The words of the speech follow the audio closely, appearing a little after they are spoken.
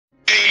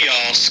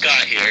all,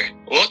 Scott here.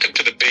 Welcome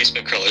to the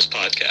Basement Crawlers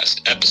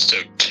Podcast,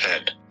 episode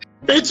 10.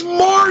 It's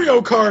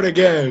Mario Kart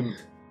again!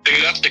 Do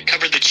you have to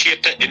cover the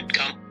cheaper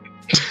income?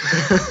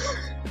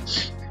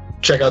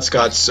 Check out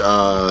Scott's,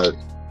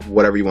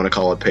 whatever you want to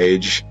call it,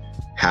 page.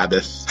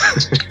 Habith.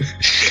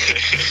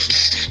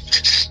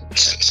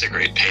 It's a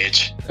great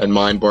page. And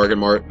mine, Bargain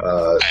Mart.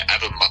 I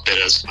have a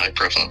Muppet as my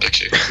profile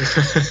picture.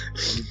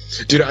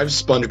 Dude, I have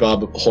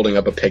SpongeBob holding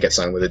up a picket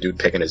sign with a dude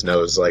picking his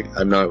nose. Like,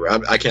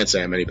 I can't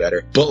say I'm any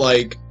better. But,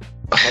 like...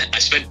 I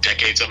spent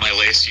decades on my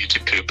latest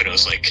YouTube poop, and it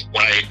was like,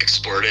 when I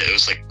explored it, it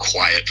was like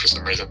quiet for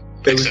some reason.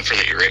 Except for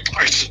the earache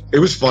parts. It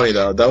was funny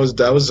though. That was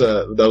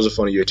a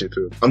funny YouTube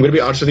poop. I'm gonna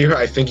be honest with you here.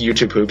 I think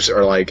YouTube poops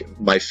are like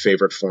my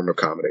favorite form of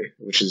comedy,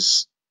 which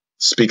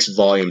speaks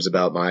volumes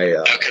about my.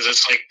 Because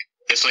it's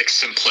like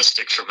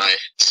simplistic for my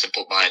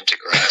simple mind to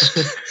grasp.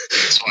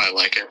 That's why I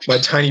like it. My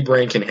tiny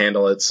brain can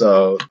handle it,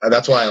 so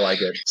that's why I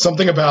like it.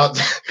 Something about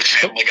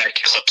Family Guy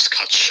clips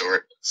cut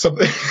short.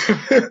 Something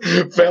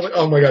Family.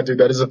 Oh my god, dude,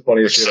 that is the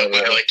funniest shit. So my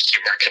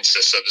humor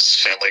consists of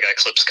Family Guy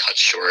clips cut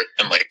short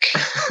and like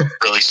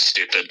really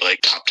stupid like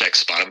top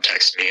text, bottom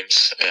text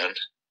memes and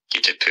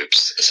YouTube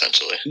poops,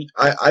 essentially.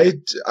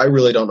 I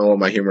really don't know what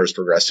my humor has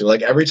progressed to.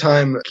 Like every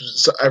time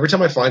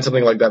I find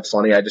something like that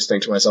funny, I just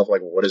think to myself,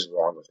 like, what is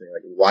wrong with me?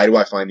 Like, why do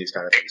I find these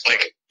kind of things funny?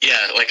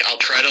 Like I'll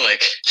try to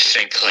like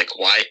think like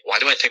why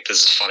do I think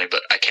this is funny,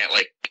 but I can't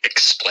like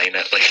explain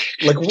it. Like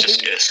it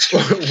just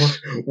is.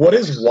 What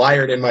is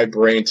wired in my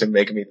brain to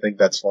make me think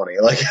that's funny?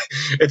 Like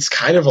it's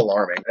kind of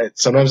alarming.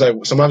 Sometimes I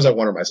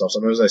wonder myself.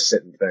 Sometimes I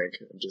sit and think,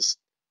 just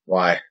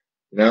why.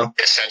 You know?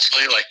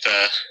 Essentially, like,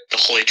 the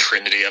holy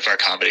trinity of our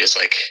comedy is,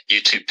 like,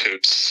 YouTube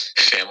poops,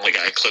 Family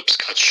Guy clips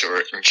cut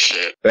short, and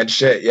shit. That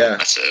shit, yeah.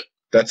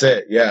 That's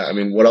it, yeah. I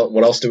mean, what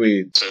else do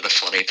we... Those are the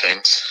funny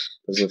things.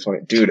 Those are funny.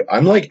 Dude,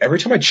 I'm like, every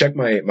time I check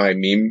my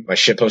meme, my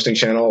shitposting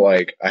channel,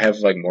 like, I have,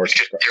 like, more...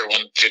 Your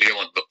one video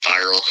went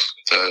viral.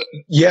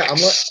 Yeah,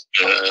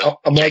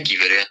 I'm like...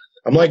 video.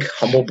 I'm, like,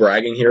 humble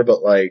bragging here,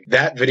 but, like,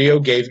 that video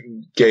gave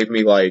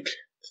me, like...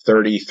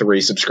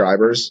 33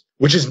 subscribers,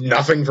 which is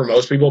nothing for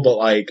most people, but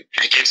like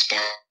it gives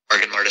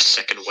Bargain Mart a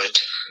second wind.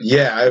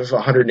 Yeah, I have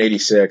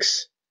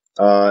 186.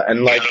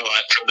 And like a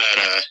lot from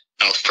that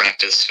elf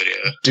practice video.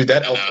 Dude,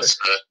 that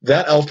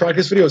elf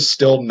practice video is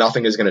still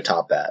nothing is going to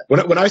top that.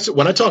 When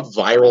I talk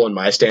viral in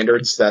my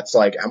standards, that's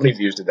like how many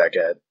views did that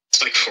get?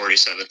 It's like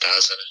 47,000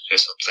 or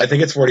something. I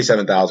think it's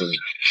 47,000,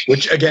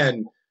 which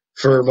again,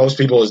 for most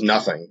people is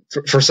nothing.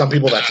 For some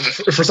people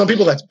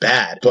that's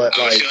bad. But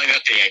I have a feeling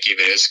that the Yankee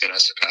video is going to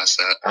surpass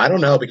that. I don't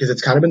know, because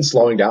it's kind of been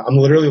slowing down. I'm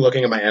literally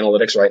looking at my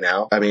analytics right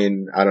now. I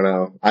mean, I don't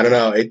know.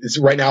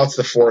 Right now it's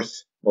the 4th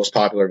most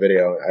popular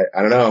video.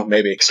 I don't know,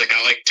 maybe. It's like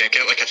I didn't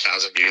get like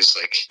 1,000 views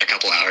like a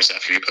couple hours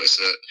after you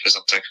posted it or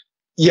something.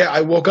 Yeah,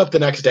 I woke up the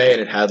next day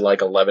and it had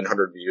like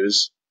 1,100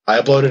 views. I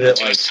uploaded it like... It's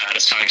the most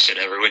satisfying shit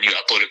ever when you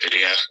upload a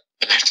video.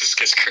 And that just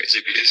gets crazy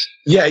views.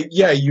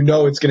 Yeah, you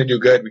know it's gonna do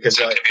good because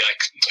it's gonna be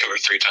like 2 or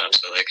 3 times.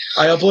 But like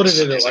I uploaded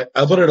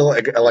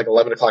it at like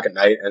 11 o'clock at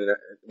night, and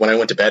when I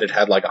went to bed, it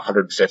had like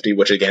 150,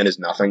 which again is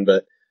nothing.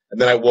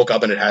 And then I woke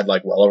up and it had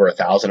like well over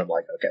 1,000. I'm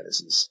like, okay, this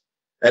is,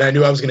 and I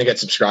knew I was gonna get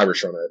subscribers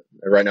from it.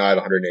 And right now I have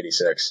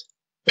 186.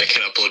 I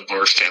can upload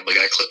more Family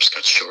Guy clips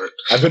cut short.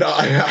 I've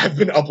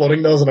been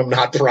uploading those, and I'm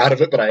not proud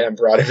of it, but I am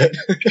proud of it.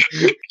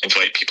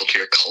 Invite people to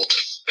your cult.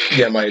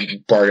 Yeah, my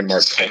Bargain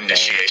Mart cult.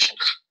 Initiation.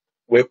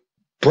 Wait.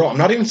 Bro, I'm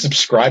not even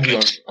subscribed to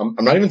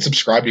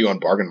you on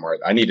Bargain Mart.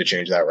 I need to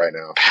change that right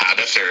now.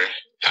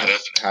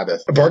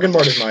 Habith. Bargain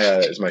Mart is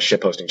my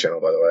shitposting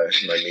channel, by the way.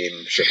 My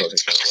meme shitposting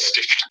channel.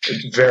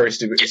 It's very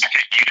stupid. You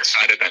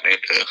decided that name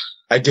too.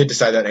 I did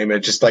decide that name.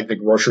 It's just like the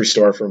grocery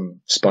store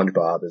from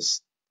SpongeBob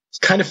is. It's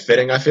kind of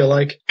fitting, I feel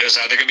like. It was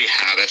either gonna be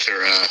Habith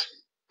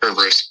or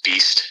Roast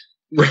Beast.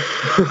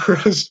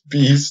 Roast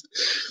Beast.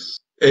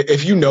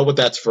 If you know what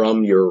that's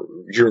from, you're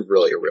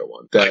really a real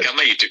one. Like on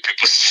my YouTube,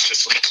 people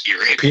just like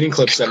repeating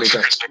clips 70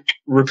 times.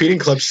 Repeating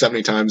clips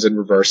 70 times and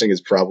reversing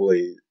is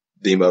probably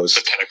the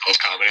pinnacle of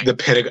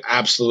comedy.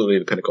 Absolutely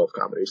the pinnacle of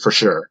comedy, for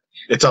sure.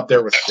 It's up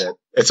there with shit.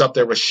 It's up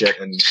there with shit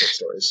and shit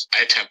stories.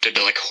 I attempted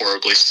to like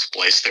horribly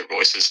splice their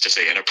voices to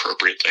say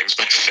inappropriate things,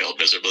 but I failed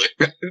miserably.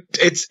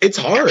 It's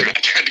hard. I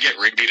tried to get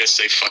Rigby to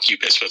say "fuck you,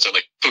 misfits." I'm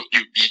like, "Fuck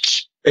you,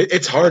 bitch."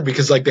 It's hard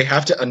because like they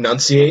have to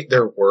enunciate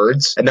their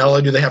words, and not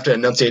only do they have to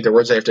enunciate their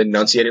words, they have to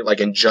enunciate it like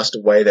in just a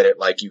way that it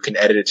like you can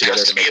edit it together. It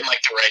has to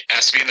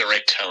be in the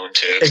right tone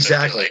too.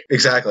 Exactly.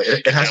 It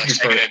has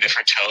to be in a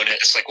different tone.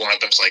 It's like one of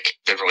them's like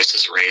their voice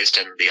is raised,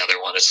 and the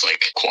other one is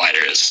like quieter.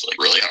 It's like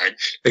really hard.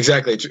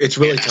 Exactly. It's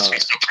really tough.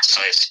 So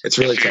precise. It's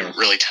really tough.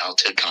 Really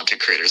talented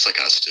content creators like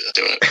us to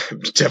do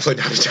it.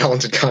 Definitely not a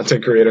talented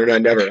content creator, and I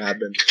never have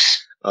been.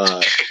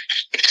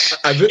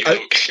 I've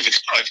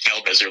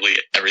failed miserably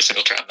every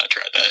single time I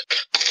tried that.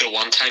 The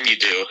one time you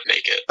do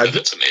make it,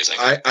 it's amazing.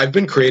 I've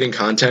been creating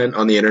content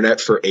on the internet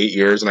for 8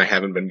 years, and I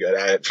haven't been good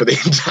at it for the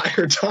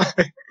entire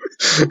time.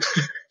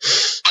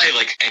 I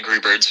like Angry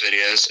Birds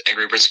videos.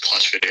 Angry Birds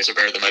plush videos are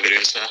better than my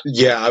videos now.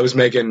 Yeah, I was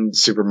making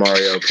Super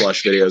Mario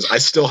plush videos. I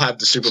still have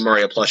the Super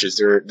Mario plushes.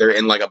 They're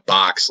in like a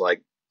box,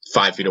 like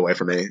 5 feet away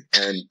from me,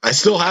 and I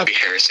still have. It'd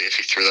be heresy if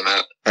you threw them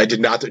out. I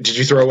did not. Did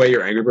you throw away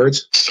your Angry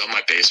Birds? Still in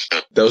my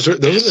basement. Those are the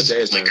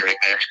days, man. Lingering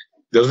there.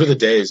 Those were the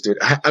days, dude.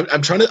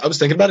 I'm trying to. I was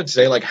thinking about it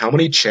today. Like, how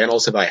many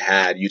channels have I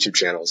had? YouTube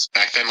channels.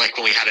 Back then, like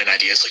when we had an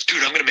idea, it's like,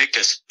 dude, I'm gonna make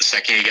this. The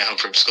second you get home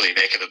from school, you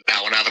make it.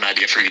 Now when I have an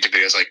idea for YouTube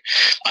videos, like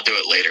I'll do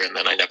it later, and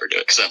then I never do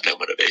it because I have no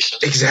motivation.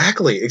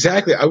 Exactly.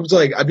 I was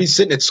like, I'd be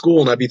sitting at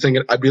school and I'd be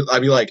thinking, I'd be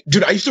like,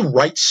 dude, I used to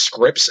write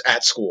scripts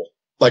at school,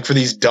 like for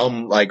these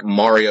dumb like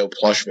Mario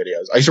plush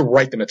videos. I used to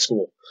write them at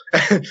school,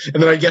 and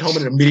then I'd get home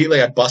and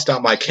immediately I'd bust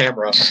out my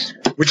camera,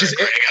 which is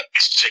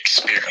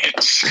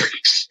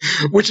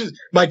which is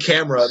my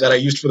camera that I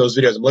used for those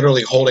videos. I'm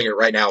literally holding it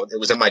right now. It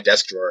was in my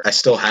desk drawer. I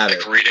still have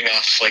it. Reading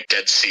off like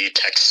Dead Sea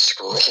text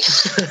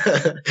scrolls.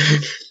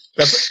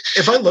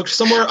 If I looked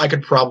somewhere, I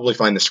could probably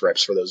find the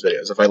scripts for those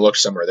videos. If I looked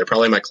somewhere, they're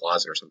probably in my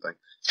closet or something.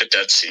 The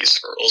Dead Sea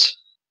Scrolls.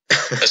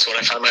 That's when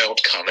I found my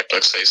old comic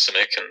books I used to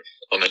make in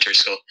elementary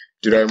school.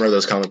 Dude, I remember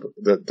those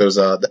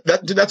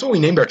dude, that's what we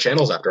named our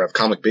channels after. I have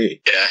Comic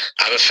B. Yeah,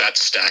 I have a fat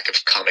stack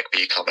of Comic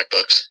B comic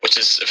books, which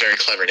is a very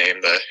clever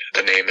name.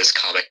 The name is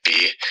Comic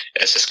B.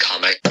 It's just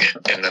comic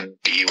and then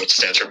B, which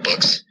stands for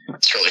books.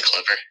 It's really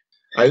clever.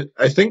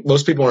 I think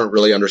most people aren't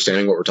really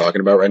understanding what we're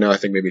talking about right now. I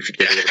think maybe we should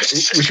give a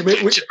little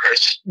bit.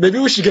 Maybe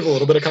we should give a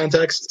little bit of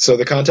context. So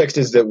the context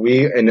is that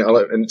we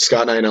and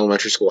Scott and I in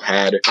elementary school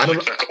had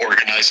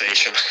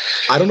organization.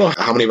 I don't know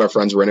how many of our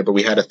friends were in it, but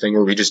we had a thing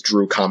where we just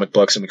drew comic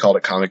books and we called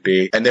it Comic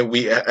B. And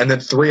then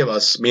 3 of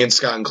us, me and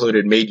Scott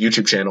included, made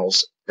YouTube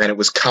channels, and it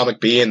was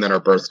Comic B and then our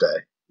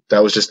birthday.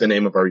 That was just the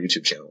name of our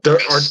YouTube channel.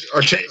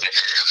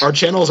 Our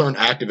channels aren't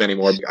active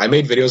anymore. I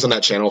made videos on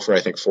that channel for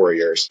I think 4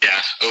 years.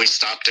 Yeah, we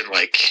stopped in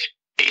like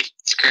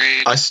 8th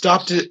grade. I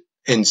stopped it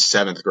in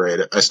 7th grade.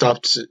 It was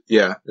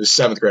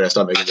 7th grade I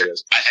stopped making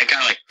videos. I think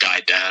I like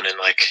died down in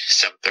like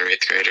 7th or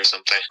 8th grade or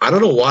something. I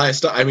don't know why I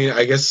stopped. I mean,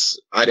 I guess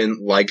I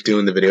didn't like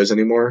doing the videos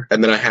anymore.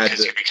 And then I had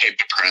because you became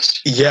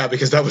depressed. Yeah,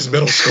 because that was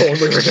middle school and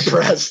we were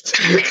depressed.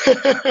 I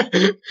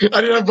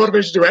didn't have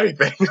motivation to do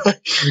anything.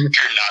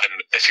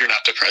 If you're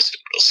not depressed in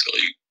middle school,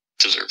 you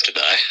deserve to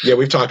die. Yeah,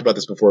 we've talked about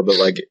this before, but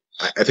like,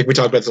 I think we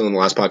talked about this in the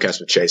last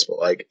podcast with Chase, but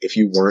like, if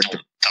you weren't...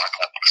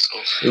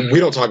 We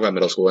don't talk about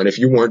middle school, and if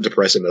you weren't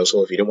depressed in middle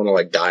school, if you didn't want to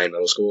like die in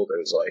middle school,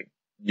 then it's like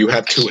you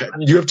have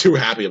too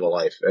happy of a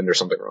life, and there's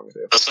something wrong with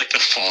you. That's like the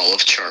fall of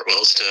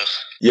Chartwell's too.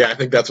 Yeah, I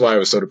think that's why I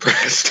was so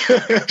depressed.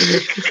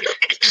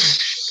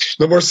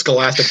 No more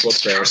scholastic book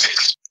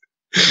fairs.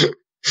 Should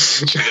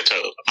we get to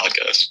the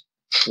podcast?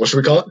 What should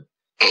we call it?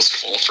 Those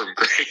fall from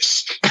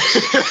grace.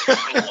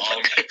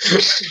 Long.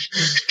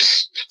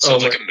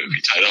 Sounds like a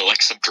movie title,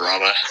 like some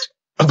drama.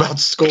 About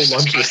school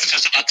lunches.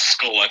 Just about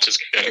school lunches.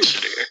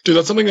 Dude,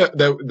 that's something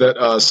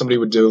that somebody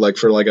would do like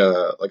for like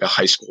a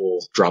high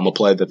school drama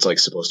play that's like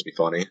supposed to be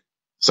funny.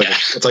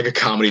 It's like a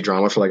comedy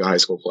drama for like a high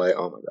school play.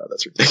 Oh my god,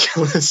 that's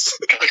ridiculous.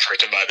 Like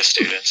written by the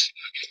students.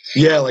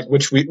 Yeah, like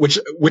which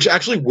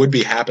actually would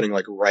be happening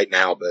like right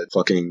now, but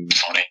fucking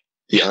funny.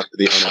 The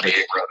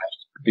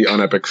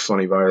unepic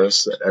funny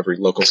virus that every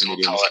local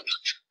comedian.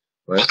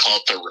 We'll call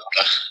it the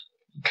Rona.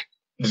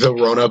 The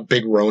Rona,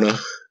 Big Rona.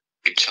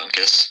 Big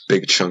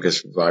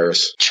Chunkus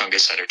virus.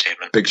 Chunkus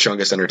Entertainment. Big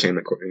Chunkus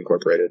Entertainment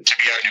Incorporated. To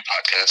be our new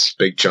podcast.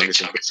 Big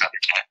Chunkus Entertainment.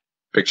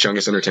 Big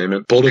Chunkus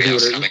Entertainment. Bold of you.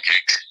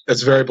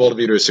 That's very bold of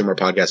you to assume our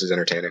podcast is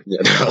entertaining.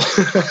 Yeah, no.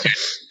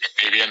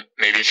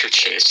 maybe if you're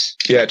Chase.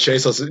 Yeah,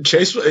 Chase.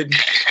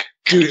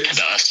 Dude,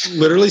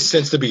 literally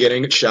since the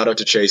beginning, shout out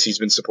to Chase. He's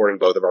been supporting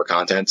both of our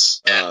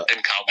contents. And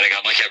commenting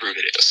on like every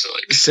video. So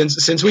like,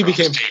 since we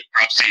became...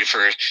 Props to you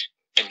for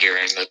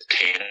enduring the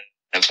pain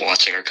of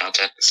watching our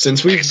content.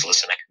 Since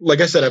listening.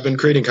 Like I said, I've been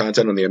creating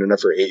content on the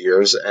internet for 8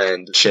 years,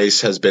 and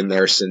Chase has been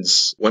there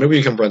since... When did we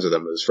become friends with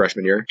him? It was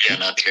freshman year? Yeah,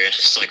 not good.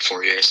 It's like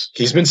 4 years.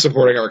 He's been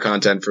supporting our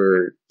content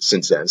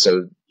since then,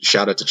 so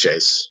shout out to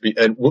Chase.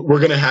 And we're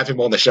going to have him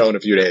on the show in a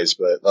few days,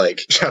 but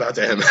like, shout out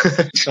to him.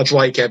 That's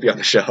why he can't be on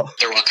the show.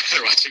 They're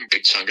watching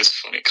Big Chungus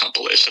funny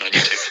compilation on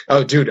YouTube.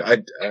 Oh, dude,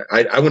 I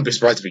wouldn't be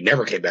surprised if he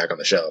never came back on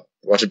the show.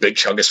 Watch a Big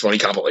Chungus funny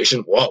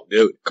compilation? Whoa,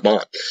 dude, come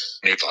on.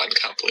 New Vine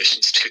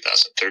compilations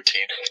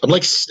 2013. I'm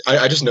like,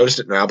 I just noticed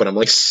it now, but I'm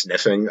like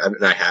sniffing,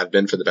 and I have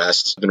been for the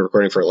past, I've been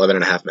recording for 11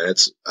 and a half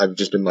minutes. I've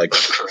just been like...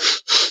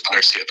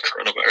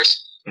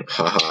 Coronavirus.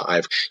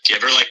 Haha, do you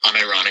ever like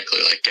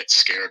unironically like get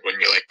scared when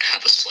you like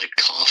have a slight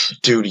cough?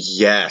 Dude,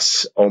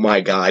 yes. Oh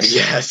my god,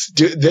 yes.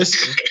 Dude, this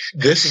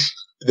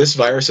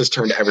virus has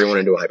turned everyone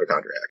into a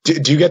hypochondriac.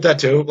 Do you get that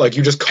too? Like,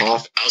 you just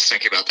cough? I was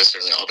thinking about this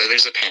earlier. Although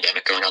there's a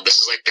pandemic going on, this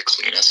is like the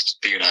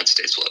cleanest the United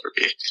States will ever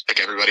be. Like,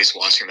 everybody's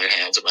washing their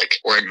hands and like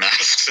wearing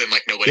masks and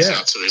like nobody's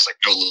out, so there's like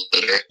no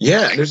litter.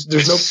 Yeah, like,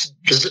 there's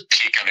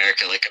peak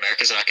America. Like,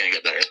 America's not going to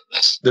get better than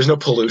this. There's no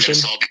pollution.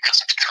 It's all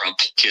because of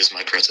Trump. He is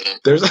my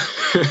president. There's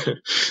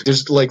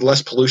like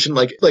less pollution.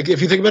 Like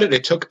if you think about it,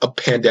 it took a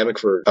pandemic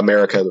for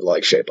America to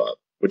like shape up,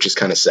 which is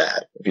kind of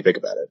sad if you think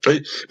about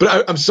it.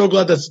 But I'm so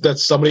glad that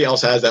somebody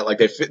else has that. Like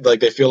they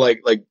feel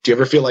like do you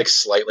ever feel like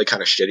slightly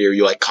kind of shitty, or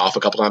you like cough a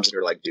couple times and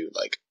you're like, dude,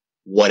 like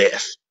what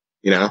if?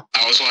 You know?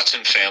 I was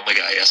watching Family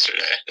Guy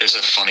yesterday. There's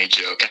a funny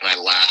joke, and I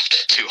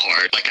laughed too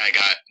hard. Like, I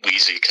got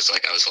wheezy because,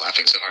 like, I was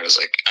laughing so hard. I was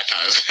like,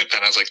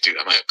 then I was like, dude,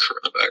 I might have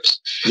coronavirus.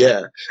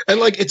 Yeah. And,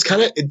 like, it's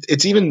kind of,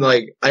 it's even,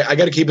 like, I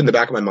got to keep in the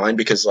back of my mind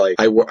because, like,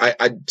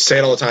 I say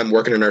it all the time,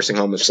 working in a nursing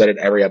home. I've said it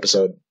every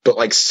episode. But,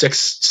 like,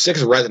 six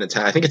residents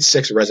I think it's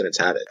 6 residents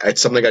have it.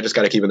 It's something I just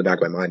got to keep in the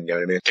back of my mind. You know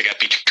what I mean? They got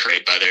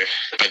betrayed by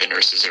the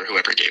nurses or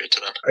whoever gave it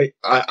to them.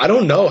 I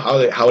don't know how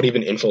it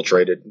even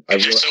infiltrated. They're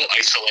so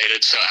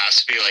isolated, so it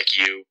has to be, like,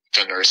 you,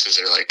 the nurses,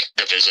 or, like,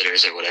 the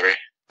visitors or whatever.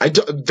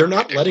 They're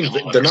not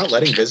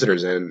letting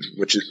visitors in,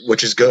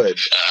 which is good.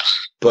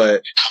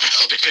 But how the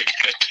hell did they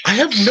get it? I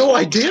have no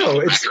idea.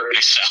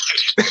 Macaroni salad.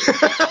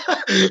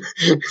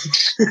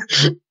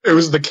 It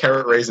was the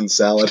carrot raisin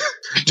salad.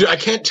 Dude, I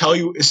can't tell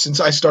you since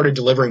I started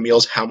delivering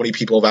meals how many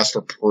people have asked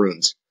for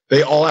prunes.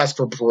 They all ask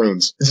for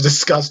prunes. It's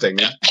disgusting.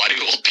 Yeah, why do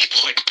old people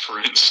like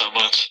prunes so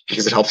much?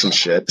 Because it helps them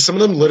shit. Some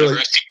of them literally.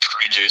 I see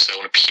prune juice, I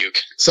want to puke.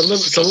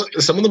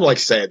 Some of them like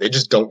say it. They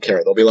just don't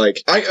care. They'll be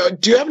like,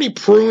 "Do you have any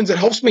prunes? It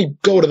helps me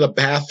go to the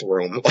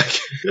bathroom. Like,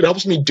 it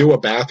helps me do a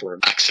bathroom."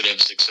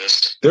 Laxatives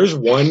exist. There's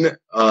one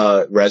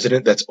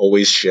resident that's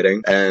always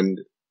shitting, and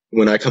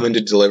when I come in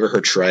to deliver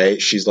her tray,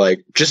 she's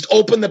like, "Just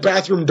open the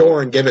bathroom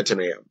door and give it to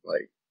me." I'm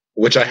like,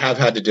 which I have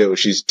had to do.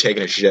 She's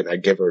taking a shit, and I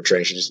give her a tray,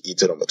 and she just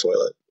eats it on the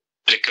toilet.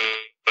 Did it go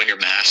on your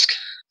mask?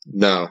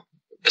 No.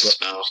 The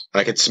smell.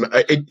 I could smell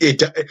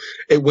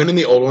it went in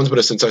the old ones,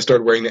 but since I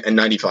started wearing the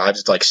N95s,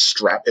 it's like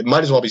strapped. It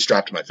might as well be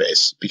strapped to my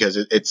face because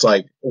it's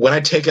like when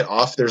I take it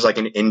off, there's like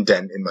an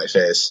indent in my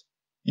face.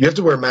 You have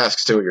to wear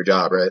masks too at your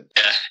job, right?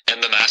 Yeah,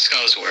 and the mask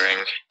I was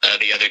wearing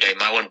the other day,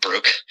 my one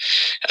broke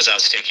as I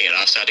was taking it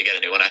off, so I had to get a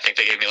new one. I think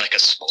they gave me like a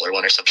smaller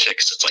one or some shit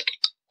because it's like,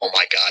 oh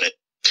my god, it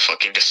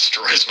fucking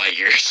destroys my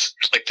ears.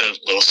 Like the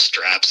little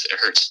straps, it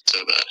hurts so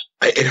bad.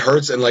 It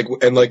hurts, and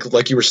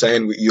like you were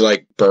saying, you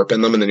like burp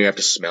in them, and then you have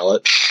to smell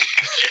it.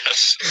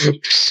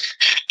 Yes.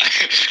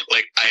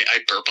 I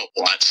burp a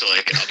lot, so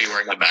like I'll be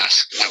wearing a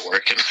mask at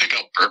work, and like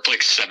I'll burp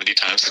like 70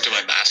 times into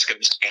my mask in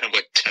the span of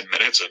like 10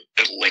 minutes, and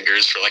it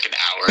lingers for like an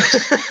hour.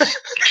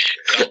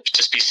 I'll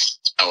just be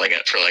smelling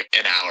it for like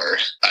an hour.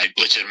 I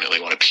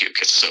legitimately want to puke.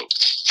 It's so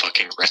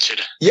fucking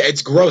wretched. Yeah,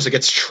 it's gross. It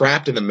gets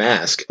trapped in the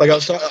mask. Like I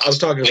was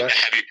talking about a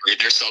heavy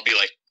breather, so I'll be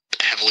like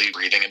heavily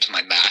breathing into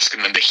my mask,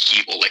 and then the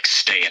heat will like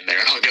stay in there,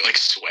 and I'll get like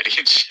sweaty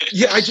and shit.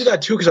 Yeah, I do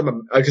that too because I'm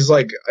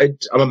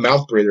a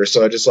mouth breather,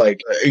 so I just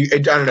like I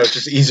don't know. It's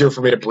just easier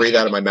for me to breathe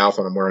out of my mouth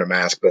when I'm wearing a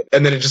mask.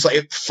 And then it just like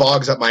it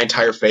fogs up my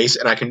entire face,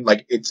 and I can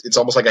like it's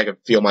almost like I can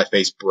feel my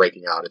face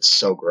breaking out. It's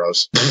so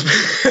gross. Fuck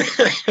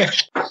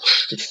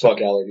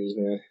allergies,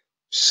 man.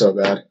 So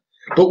bad.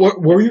 But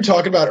what were you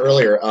talking about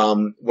earlier?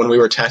 When we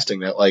were testing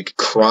that like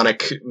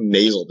chronic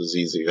nasal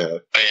disease you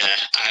have? Oh yeah,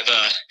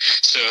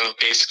 so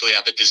basically I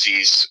have a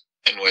disease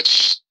in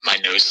which my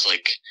nose is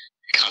like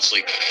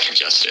constantly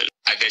congested.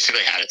 I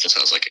basically had it since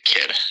I was like a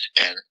kid,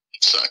 and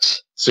it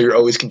sucks. So you're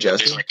always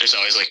congested? There's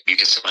always like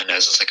mucus in my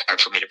nose. It's like hard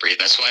for me to breathe.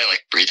 That's why I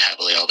like breathe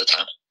heavily all the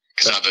time.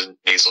 Because I have a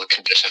nasal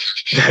condition.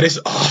 That is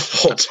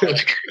awful,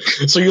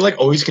 dude. So you're like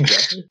always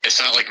congested? It's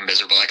not like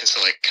miserable. I can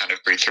still like kind of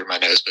breathe through my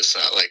nose, but it's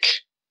not like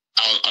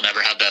I'll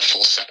never have that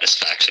full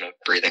satisfaction of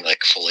breathing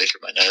like fully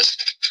through my nose.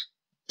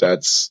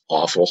 That's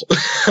awful.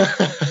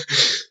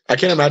 I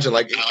can't imagine.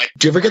 Like,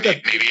 do you ever get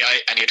that? Maybe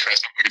I need to try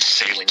some weird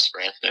saline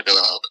spray. Maybe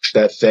it'll help.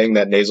 That thing,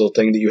 that nasal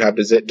thing that you have,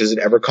 does it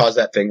ever cause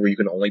that thing where you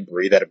can only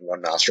breathe out of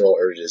one nostril,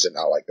 or is it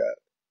not like that?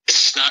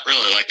 It's not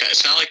really like that.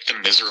 It's not like the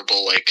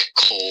miserable, like,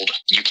 cold,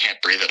 you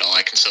can't breathe at all.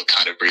 I can still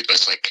kind of breathe, but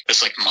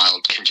it's like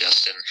mild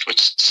congestion,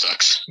 which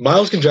sucks.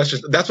 Mild congestion,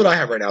 that's what I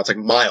have right now. It's like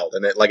mild,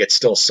 and it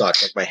still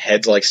sucks. Like, my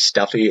head's like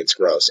stuffy. It's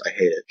gross. I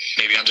hate it.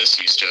 Maybe I'm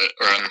just used to it,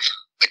 or I'm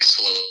like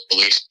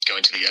slowly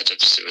going to the edge of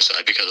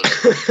suicide because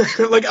of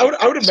it. Like, I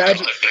would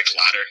imagine.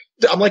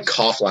 I'm like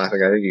cough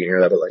laughing. I think you can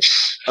hear that, but like,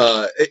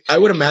 I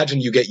would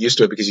imagine you get used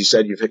to it because you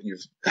said you've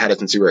had it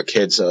since you were a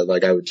kid. So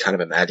like, I would kind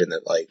of imagine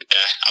that like. Yeah,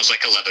 I was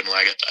like 11 when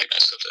I got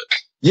diagnosed with it.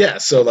 Yeah,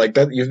 so like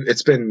that,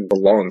 it's been a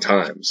long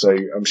time. So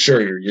I'm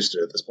sure you're used to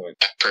it at this point.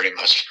 Yeah, pretty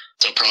much.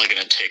 So I'm probably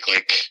gonna take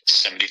like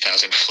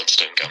 70,000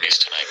 Flintstone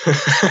gummies tonight.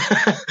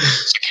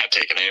 So I can't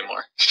take it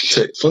anymore.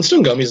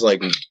 Flintstone gummies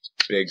like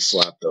big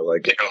slap though.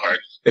 Like they go hard.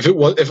 If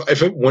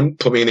it wouldn't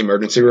put me in the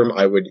emergency room,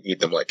 I would eat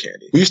them like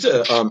candy. We used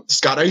to,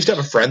 Scott, I used to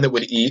have a friend that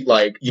would eat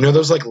like, you know,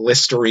 those like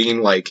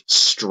Listerine like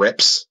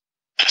strips.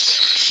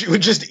 She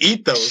would just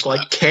eat those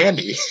like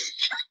candy.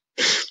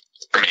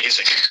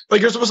 Amazing.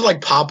 Like you're supposed to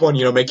like pop one,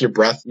 you know, make your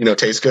breath, you know,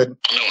 taste good.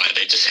 I don't know why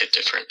they just hit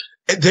different.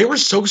 They were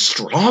so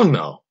strong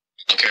though.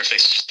 I don't care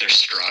if they're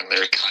strong.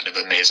 They're kind of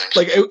amazing.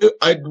 Like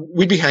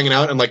we'd be hanging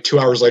out, and like 2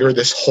 hours later,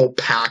 this whole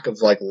pack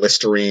of like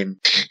Listerine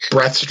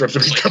breath strips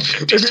would be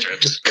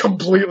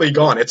completely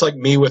gone. It's like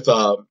me with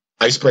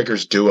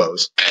Icebreakers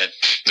duos.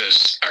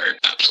 Those are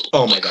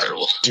absolutely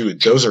incredible. God,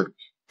 dude, those are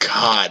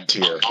god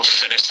tier. I'll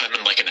finish them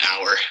in like an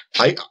hour.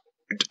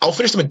 I'll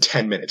finish them in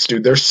 10 minutes,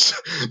 dude. They're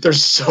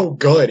so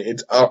good.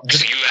 It's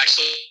if you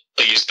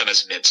actually use them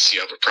as mints,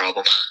 you have a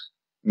problem.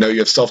 No, you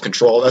have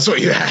self-control. That's what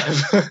you have.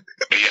 You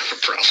have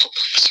a problem.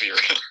 Let's be real.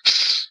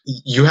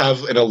 You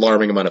have an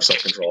alarming amount of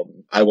self-control.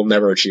 I will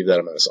never achieve that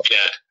amount of self-control.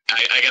 Yeah,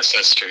 I guess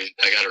that's true.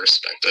 I gotta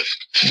respect it.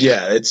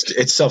 Yeah,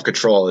 it's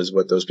self-control is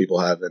what those people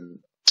have, and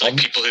it's like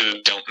people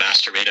who don't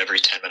masturbate every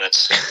 10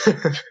 minutes,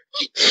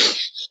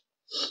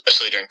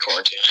 especially during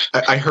quarantine.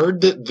 I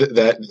heard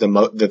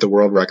that the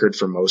world record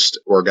for most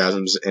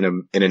orgasms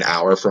in an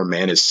hour for a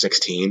man is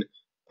 16.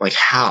 Like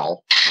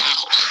how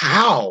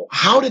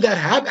did that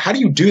happen? How do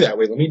you do that?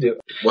 Wait, let me do.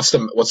 What's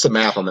the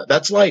math on that?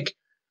 That's like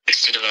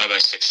 60 divided by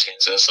 16,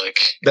 so it's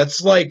like...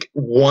 That's like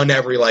one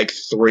every, like,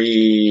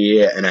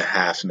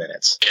 3.5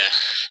 minutes. Yeah.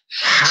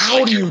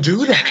 How do you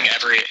do that?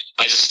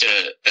 I just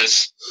did it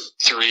as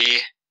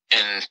 3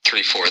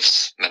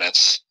 3/4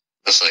 minutes.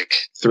 That's like...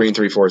 3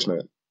 3/4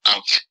 minutes.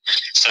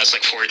 So that's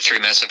like 3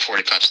 minutes and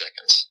 45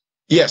 seconds.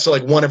 Yeah, so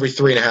like one every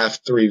 3.5,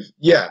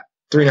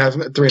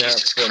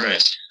 4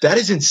 minutes. That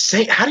is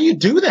insane. How do you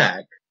do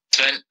that?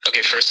 Then,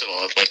 okay, first of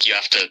all, like, you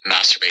have to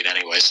masturbate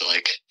anyway, so,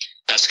 like...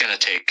 That's gonna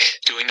take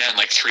doing that in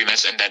like 3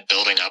 minutes and then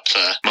building up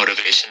the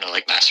motivation to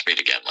like masturbate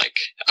again. Like,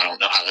 I don't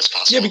know how that's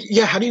possible.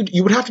 Yeah, how do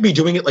you would have to be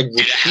doing it like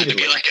repeatedly. It had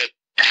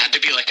to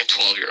be like a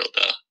 12-year-old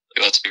though.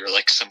 Like, let's be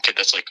like some kid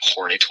that's like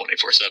horny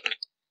 24/7.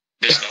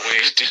 There's no way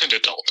to do an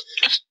adult.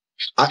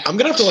 I'm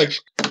gonna have to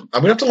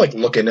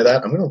look into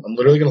that. I'm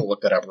literally gonna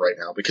look that up right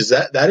now because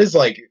that is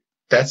like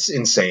that's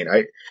insane.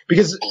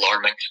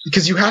 Alarming.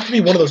 Because you have to be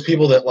one of those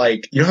people that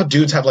like, you know how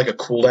dudes have like a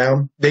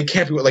cooldown? They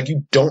can't be like,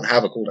 you don't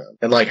have a cooldown.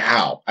 And like,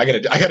 how? I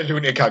gotta do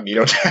an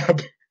incognito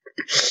tab.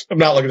 I'm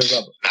not looking this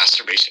up.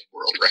 Masturbation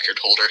world record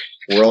holder.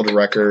 World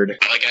record. A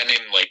guy named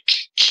like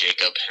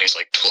Jacob, and he's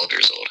like 12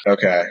 years old.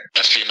 Okay.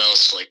 A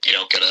female's like, you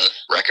don't get a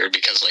record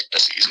because like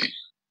that's easy.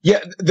 Yeah,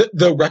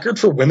 the record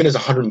for women is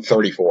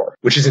 134,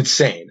 which is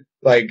insane.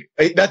 Like,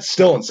 that's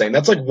still insane.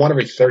 That's like one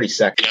every 30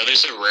 seconds. You know,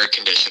 there's a rare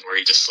condition where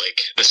you just like,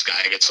 this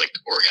guy gets like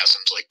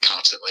orgasms like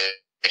constantly,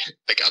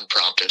 like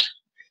unprompted.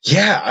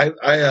 Yeah,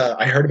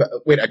 I heard about,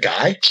 wait, a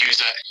guy? He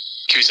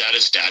was at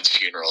his dad's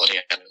funeral and he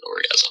had an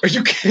orgasm. Are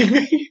you kidding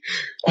me?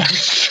 Oh,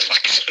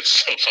 that's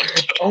so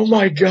fucked up. Oh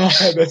my god,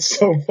 that's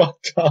so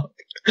fucked up.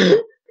 Like,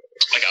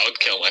 I would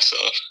kill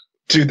myself.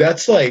 Dude,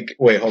 that's like,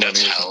 wait, hold on.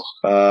 That's hell.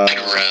 I'd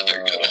rather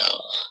go to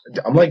hell.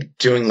 I'm like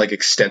doing like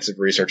extensive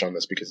research on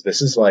this because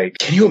this is like,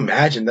 can you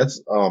imagine?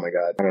 That's, oh my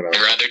god, I don't know.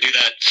 I'd rather do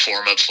that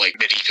form of like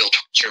medieval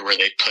torture where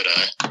they put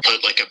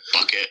like a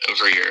bucket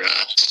over your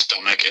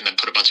stomach and then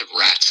put a bunch of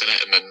rats in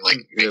it and then like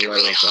make it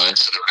really hot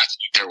so the rats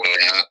eat their way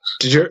out.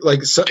 Did you like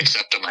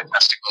except on my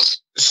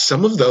testicles?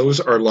 Some of those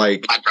are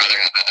like, I'd rather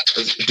have that.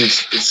 Dude,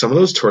 some of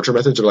those torture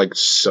methods are like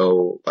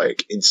so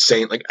like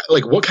insane.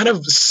 Like what kind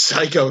of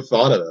psycho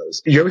thought of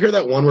those? You ever hear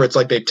that one where it's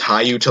like they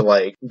tie your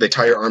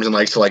arms and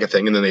legs to like a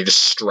thing and then they just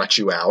stretch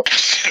you out?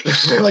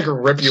 They like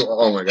rip you.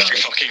 Oh my god. You're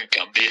fucking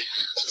Gumby.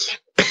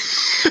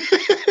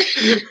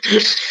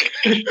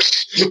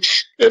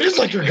 It is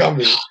like your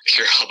Gumby.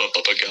 Your Hubba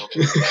Bubba Gum.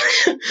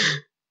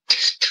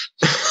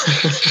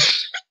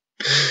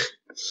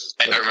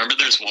 I remember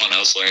there's one I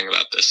was learning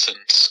about this in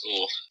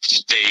school.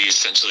 They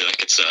essentially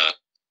like it's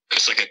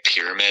like a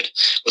pyramid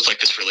with like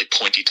this really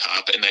pointy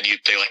top, and then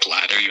they like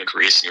lather you in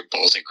grease and your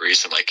balls in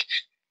grease, and like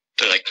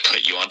they like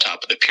put you on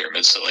top of the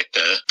pyramid, so like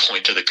the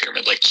point of the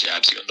pyramid like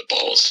jabs you in the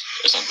balls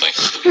or something.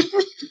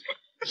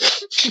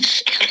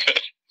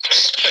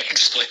 I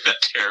explained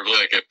that terribly.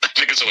 Like, I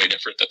think it's way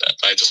different than that.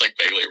 I just like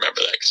vaguely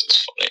remember that because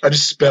it's funny. I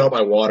just spit out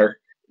my water.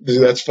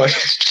 Dude, that's funny.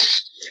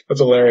 That's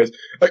hilarious.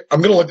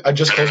 I'm gonna look. I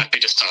just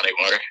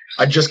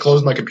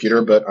closed my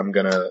computer, but I'm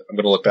gonna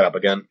look that up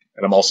again,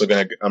 and I'm also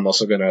gonna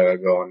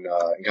go on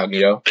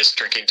incognito. Just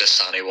drinking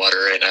Dasani water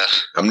right now.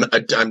 I'm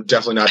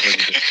definitely not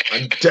drinking.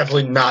 I'm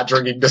definitely not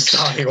drinking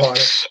Dasani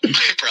water.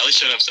 I probably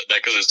shouldn't have said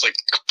that because it's like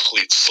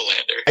complete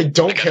slander. I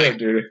don't care,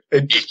 dude.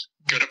 You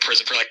go to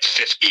prison for like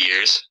 50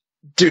 years.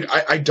 Dude,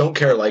 I don't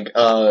care. Like,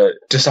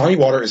 Dasani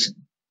water is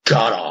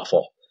god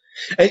awful.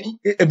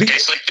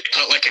 It's like they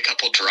put like a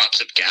couple drops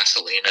of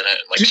gasoline in it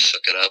and like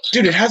shook it up.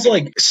 Dude, it has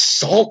like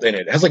salt in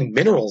it. It has like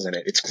minerals in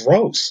it. It's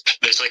gross.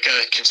 There's like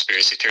a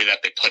conspiracy theory that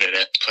they put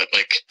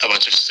like a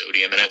bunch of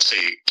sodium in it so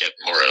you get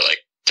more like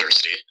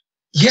thirsty.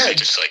 Yeah, so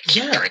just like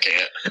keep drinking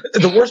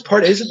it. The worst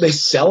part is that they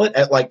sell it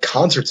at like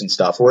concerts and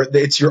stuff where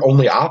it's your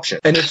only option.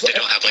 And it's they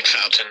don't have like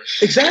fountain.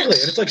 Exactly,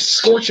 and it's like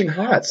scorching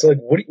hot. So like,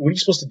 what are you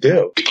supposed to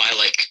do? You buy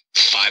like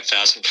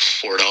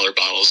 $5,000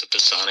 bottles of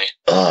Dasani.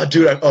 Oh,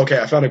 dude.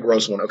 I found a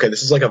gross one. Okay,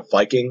 this is like a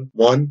Viking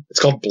one. It's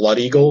called Blood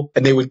Eagle,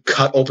 and they would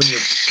cut open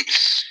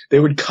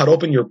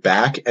your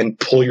back and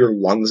pull your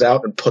lungs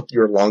out and put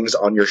your lungs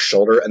on your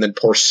shoulder and then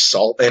pour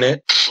salt in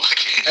it,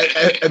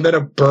 and then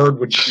a bird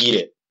would eat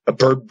it.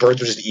 Birds would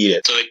just eat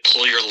it. So they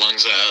pull your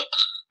lungs out,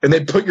 and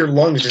they put your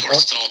lungs pour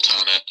salt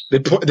on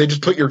it. They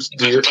just put your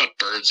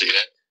birds eat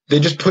it. They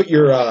just put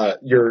your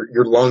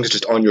lungs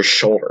just on your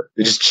shoulder.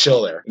 They just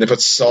chill there. And they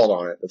put salt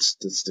on it. That's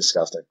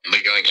disgusting. I'm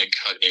going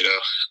incognito,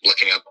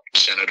 looking up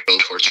genital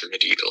torture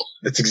medieval.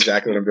 That's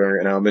exactly what I'm doing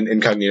right now. I'm in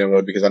incognito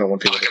mode because I don't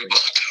want people to think.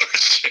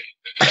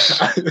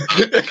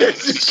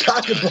 It's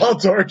cock and ball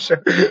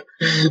torture.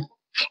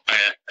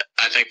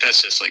 I think think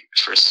that's just like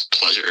for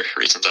pleasure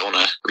reasons. I want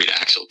to read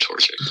actual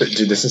torture.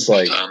 Dude, this is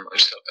like.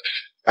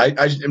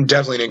 I am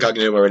definitely in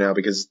incognito right now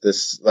because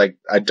this, like,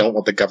 I don't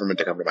want the government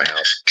to come to my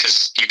house.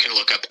 Because you can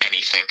look up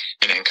anything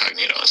in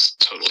incognito. It's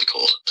totally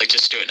cool. Like,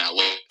 just do it now.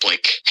 Look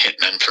like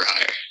hitmen for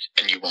hire,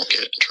 and you won't get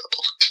in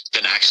trouble.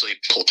 Then actually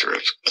pull through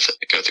with it.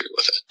 Go through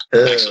with it.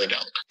 Actually,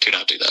 don't. Do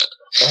not do that.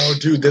 Oh,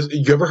 dude,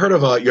 you ever heard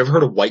of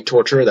white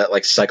torture? That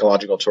like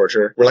psychological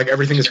torture, where like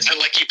everything is. Is that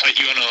like you put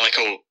you in a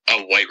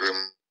white room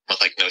with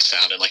like no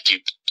sound and like you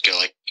go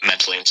like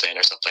mentally insane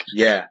or something?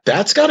 Yeah,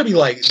 that's got to be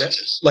like that.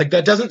 Like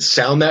that doesn't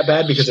sound that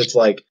bad because it's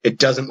like it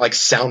doesn't like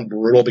sound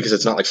brutal because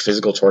it's not like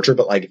physical torture,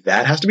 but like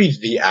that has to be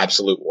the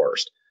absolute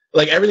worst.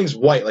 Like everything's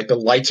white, like the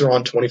lights are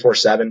on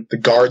 24/7. The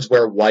guards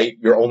wear white.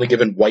 You're only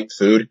given white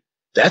food.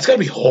 That's gotta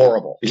be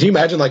horrible. Can you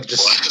imagine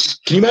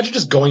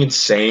just going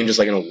insane just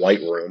like in a white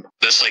room?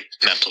 That's like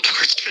mental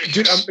torture.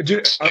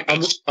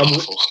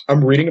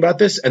 I'm reading about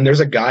this and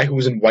there's a guy who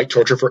was in white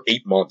torture for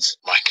 8 months.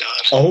 My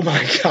God. Oh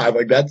my God.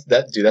 Like that's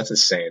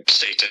insane.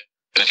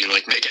 If you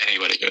like make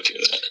anybody go through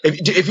that.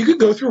 If you could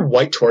go through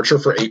white torture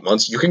for 8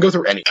 month, you can go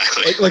through anything.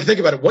 Exactly. Like think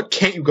about it. What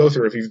can't you go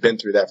through if you've been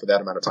through that for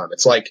that amount of time?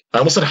 It's like, I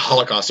almost said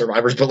Holocaust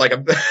survivors, but like,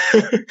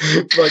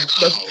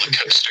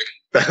 Holocauster.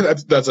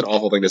 That's an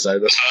awful thing to say.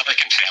 Is that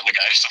like in Family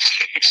Guy or something?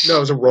 No,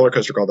 it was a roller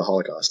coaster called the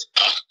Holocaust.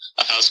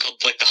 I thought it was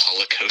called like the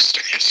Holocauster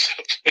or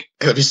something.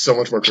 That'd be so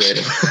much more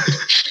creative.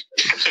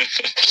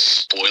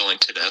 Boiling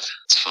to death.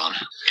 It's fun.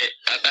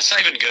 That's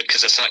not even good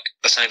because that's not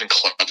even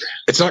clever.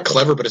 It's not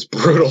clever, but it's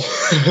brutal.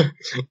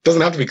 It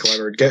doesn't have to be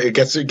clever. It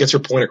gets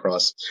your point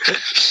across.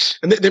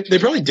 And they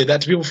probably did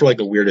that to people for like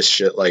the weirdest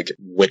shit, like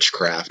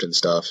witchcraft and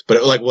stuff. But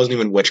it like wasn't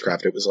even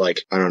witchcraft. It was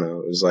like, I don't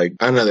know. It was like,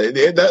 I don't know.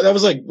 That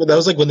was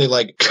like when they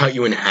like cut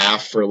you in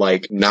half for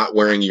like not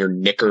wearing your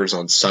knickers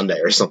on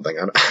Sunday or something.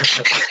 I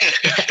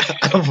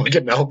don't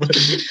fucking know. But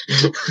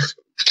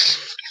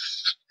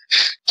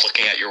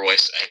looking at your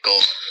wife's ankle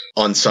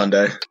on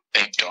Sunday.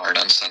 Big darn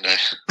on Sunday.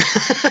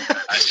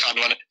 I found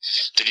one.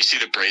 Did you see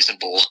the brazen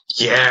bull?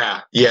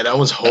 Yeah, that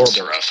was horrible. That's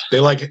rough. They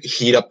like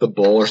heat up the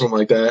bull or something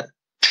like that.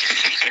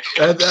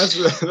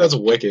 That's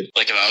wicked.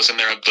 Like if I was in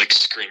there, I'd like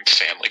scream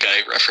Family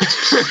Guy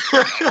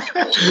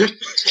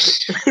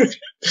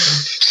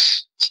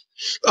references.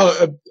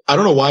 I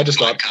don't know why I just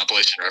thought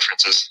compilation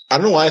references. I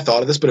don't know why I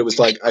thought of this, but it was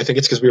like, I think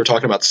it's because we were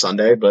talking about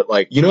Sunday, but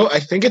like, I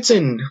think it's I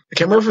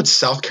can't remember if it's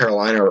South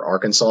Carolina or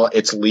Arkansas.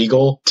 It's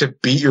legal to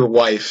beat your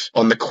wife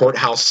on the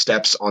courthouse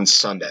steps on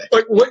Sunday.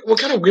 Like, what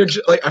kind of weird,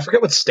 like, I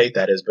forget what state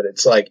that is, but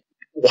it's like,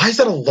 why is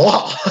that a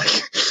law? I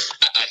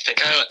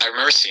think I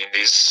remember seeing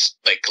these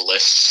like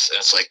lists, and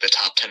it's like the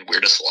top 10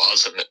 weirdest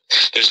laws, and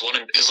there's one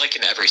it's like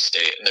in every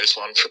state, and there's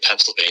one for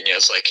Pennsylvania.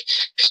 It's like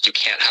you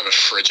can't have a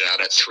fridge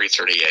out at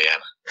 3:30 a.m.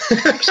 or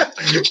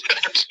something like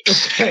that.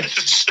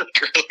 It's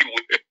like really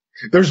weird.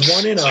 There's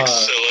one in it's like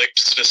so like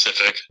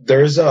specific.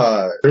 There's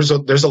a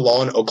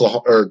law in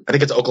Oklahoma, or I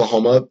think it's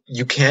Oklahoma.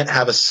 You can't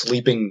have a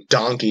sleeping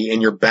donkey in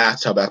your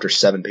bathtub after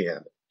 7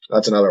 p.m.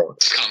 That's another one.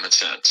 It's common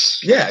sense.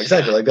 Yeah,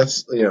 exactly. Like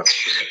that's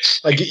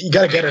like you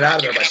got to get it out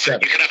of there by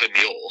 7. You can have a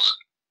mule.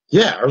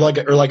 Yeah, or like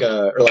a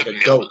goat, or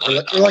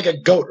like a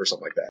goat or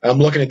something like that. I'm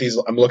looking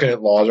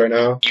at laws right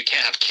now. You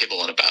can't have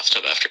kibble in a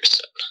bathtub after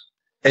 7.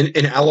 And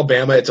in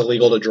Alabama, it's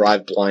illegal to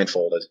drive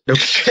blindfolded. No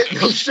shit.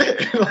 Okay,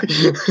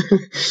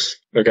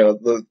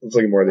 let's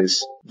look at more of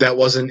these. That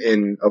wasn't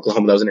in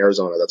Oklahoma. That was in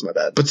Arizona. That's my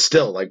bad. But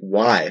still, like,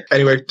 why?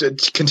 Anyway,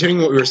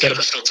 continuing what we were saying.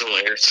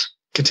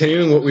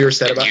 Continuing what we were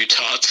said about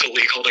Utah, it's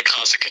illegal to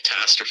cause a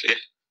catastrophe.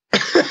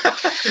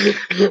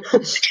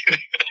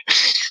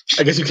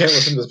 I guess you can't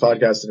listen to this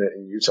podcast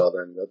in Utah.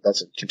 Then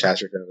that's a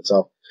catastrophe in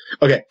itself.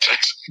 Okay,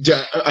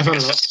 yeah, I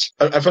found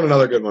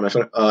another good one. I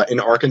found in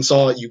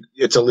Arkansas,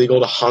 it's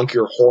illegal to honk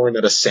your horn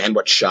at a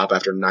sandwich shop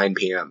after 9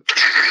 p.m.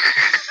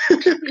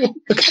 What kind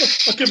of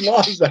fucking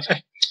law is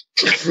that?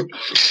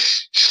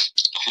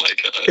 Oh my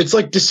God. It's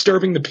like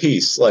disturbing the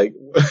peace. Like,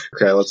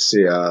 okay, let's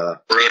see. Rhode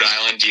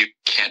Island, you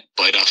can't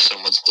bite off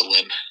someone's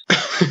limb.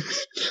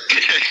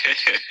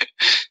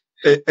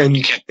 And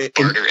you can't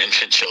barter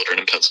infant children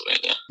in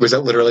Pennsylvania. Was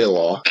that literally a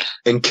law?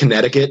 In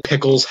Connecticut,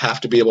 pickles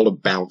have to be able to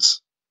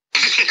bounce.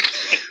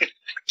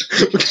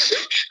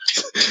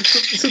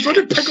 Since when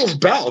did pickles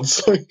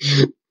bounce? Like,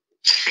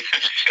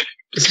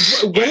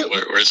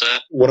 where's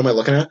that? What am I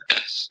looking at?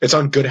 It's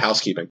on Good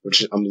Housekeeping,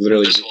 which I'm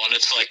literally... There's one,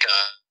 it's like,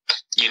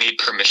 you need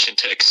permission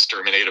to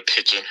exterminate a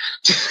pigeon.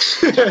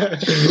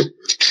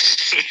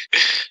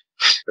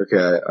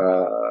 Okay,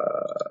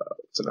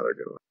 what's another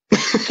good one?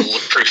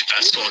 Bulletproof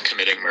vest while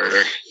committing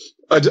murder.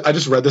 I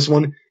just read this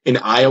one. In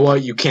Iowa,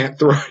 you can't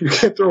throw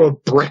a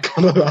brick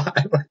on the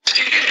highway.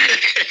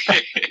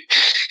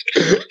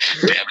 Damn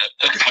it.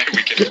 My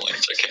weekend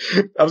plans,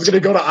 okay. I was gonna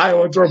go to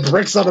Iowa and throw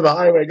bricks onto the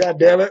highway, god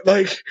damn it.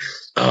 Like,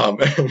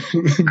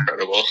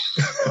 incredible.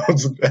 That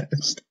was the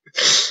best.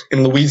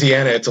 In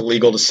Louisiana, it's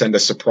illegal to send a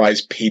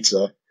surprise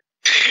pizza.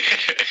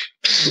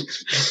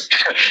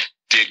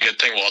 Dude, good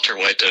thing Walter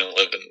White didn't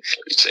live in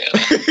Louisiana.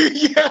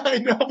 Yeah, I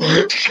know.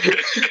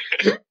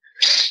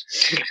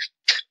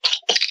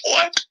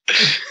 What?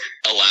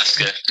 Alas,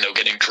 Nebraska, no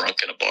getting drunk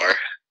in a bar.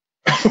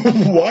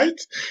 What?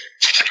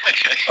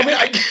 I mean,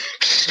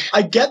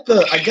 I get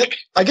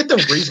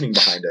the reasoning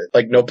behind it.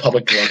 Like, no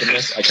public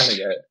drunkenness. I kind of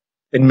get it.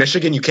 In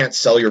Michigan, you can't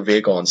sell your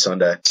vehicle on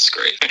Sunday. It's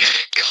great.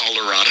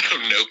 Colorado,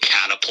 no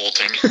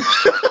catapulting.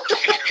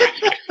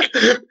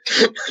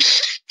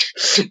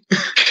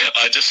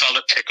 I just saw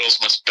the pickles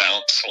must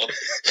bounce.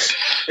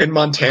 In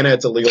Montana,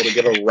 it's illegal to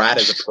give a rat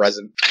as a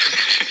present.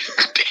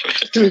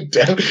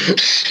 Damn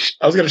it.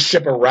 I was going to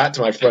ship a rat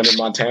to my friend in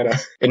Montana.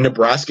 In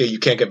Nebraska, you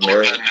can't get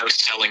married. No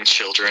selling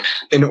children.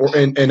 In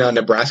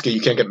Nebraska,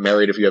 you can't get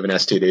married if you have an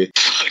STD.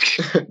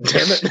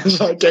 Damn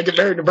it. I can't get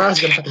married in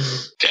Nebraska. Damn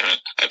it.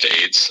 I have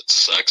AIDS. It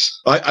sucks.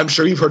 I'm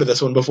sure you've heard of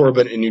this one before,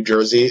 but in New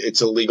Jersey,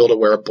 it's illegal to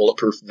wear a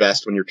bulletproof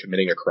vest when you're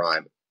committing a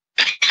crime.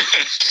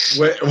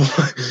 What?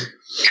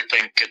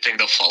 Good thing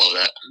they'll follow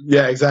that.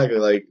 Yeah, exactly.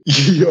 Like,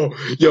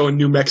 yo, in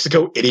New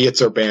Mexico,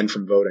 idiots are banned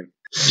from voting.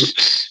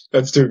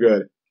 That's too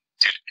good.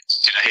 Dude,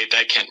 I hate that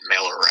I can't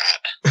mail a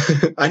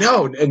rat. I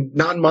know, and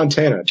not in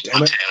Montana.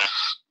 Damn it.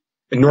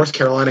 In North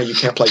Carolina, you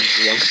can't play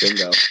drunk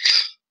bingo.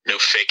 No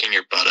faking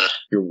your butter.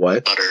 Your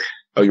what? Butter.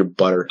 Oh, your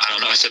butter. I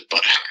don't know, I said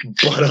butter.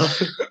 Butter?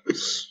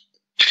 It's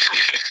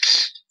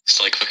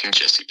like fucking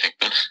Jesse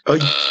Pinkman. Oh,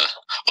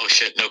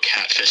 shit, no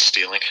catfish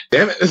stealing.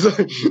 Damn it.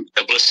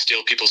 Able to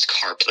steal people's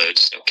carp, though,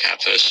 just no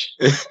catfish.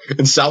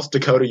 In South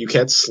Dakota, you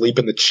can't sleep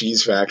in the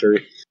cheese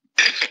factory.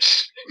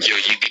 Yo,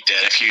 you'd be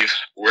dead if you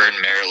were in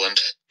Maryland.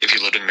 If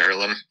you lived in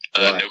Maryland,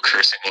 no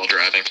cursing while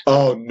driving.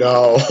 Oh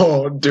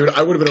no, dude!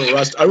 I would have been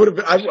arrested. I would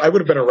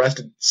have been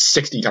arrested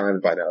 60 times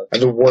by now.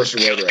 I'm the worst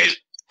road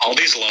rage. All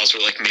these laws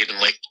were like made in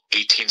like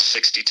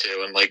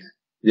 1862, and like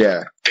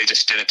yeah, they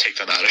just didn't take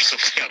them out or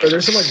something. Or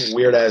there's some like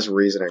weird ass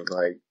reasoning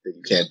like that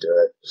you can't do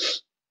it.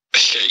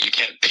 Shit, you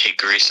can't pig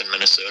grease in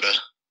Minnesota.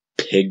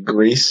 Pig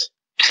grease?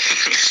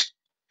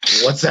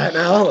 What's that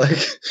now? Like, you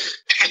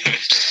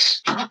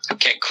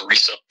can't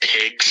grease up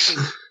pigs.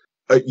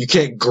 You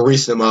can't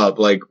grease them up,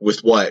 like, with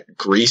what?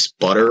 Grease,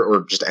 butter,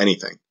 or just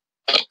anything?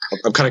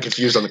 I'm kind of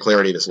confused on the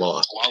clarity of this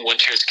law. Long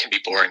winters can be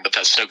boring, but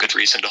that's no good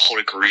reason to hold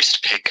a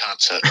greased pig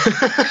concept.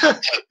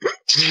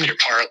 in your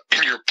parlor.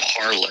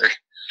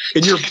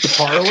 In your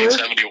parlor?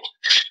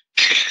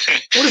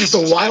 What is this,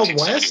 the Wild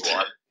West?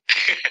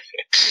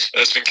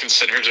 It's been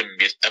considered a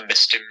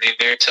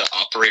misdemeanor to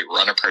operate,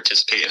 run, or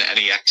participate in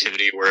any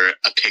activity where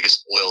a pig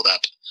is oiled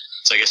up.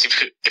 So I guess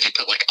if you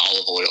put like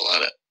olive oil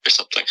on it or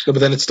something. No, but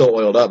then it's still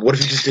oiled up. What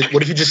if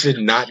you just did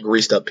not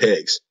greased up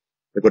pigs?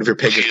 Like, what if your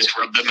pig? What if you just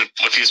rub them?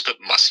 What if you just put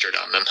mustard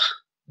on them?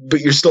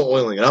 But you're still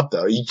oiling it up,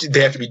 though.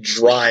 They have to be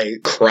dry,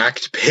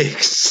 cracked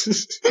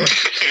pigs.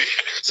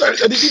 So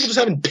are these people just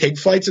having pig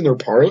fights in their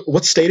parlor?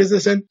 What state is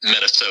this in?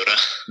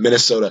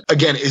 Minnesota.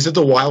 Again, is it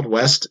the Wild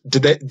West?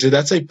 Did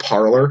that say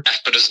parlor?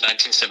 But it's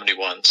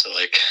 1971, so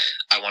like,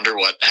 I wonder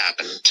what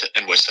happened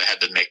in which they had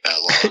to make that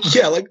law.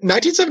 Yeah, like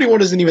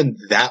 1971 isn't even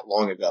that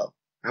long ago.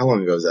 How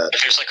long ago is that?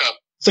 There's like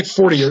it's like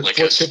 40 years, like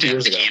 50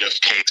 years ago. Of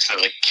pigs that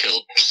like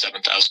killed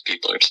 7,000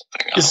 people or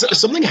something.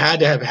 Something had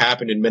to have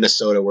happened in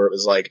Minnesota where it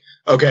was like,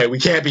 okay, we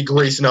can't be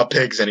greasing up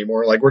pigs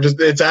anymore. Like,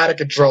 it's out of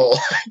control.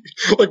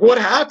 Like, what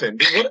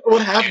happened?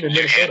 What happened in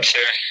Minnesota? Hampshire,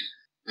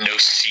 no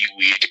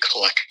seaweed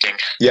collecting.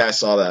 Yeah, I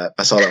saw that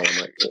one.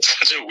 Like, it's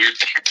such a weird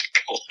thing to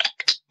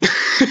collect.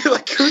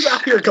 Like, who's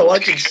out here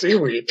collecting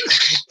seaweed?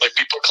 Like,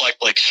 people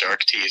collect like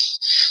shark teeth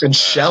and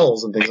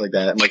shells and things like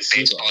that, and like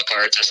baseball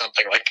cards or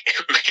something. Like,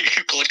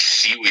 you collect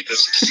seaweed.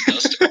 That's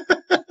disgusting.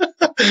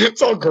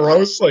 It's all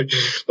gross. Like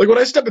when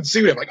I step in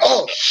seaweed, I'm like,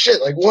 oh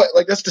shit! Like what?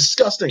 Like that's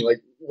disgusting.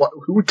 Like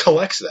who would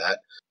collect that?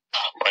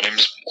 My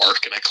name's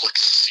Mark, and I collect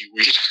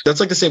seaweed.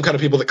 That's like the same kind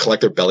of people that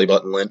collect their belly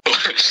button lint,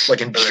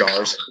 like in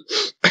jars.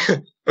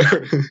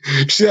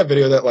 You see that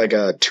video that like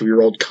a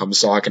 2-year-old cum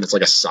sock, and it's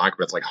like a sock,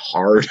 but it's like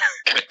hard,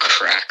 and it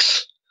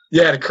cracks.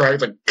 Yeah, it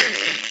cracks. Like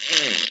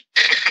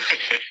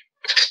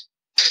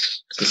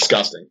it's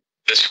disgusting.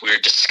 This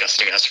weird,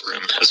 disgusting ass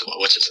room as well,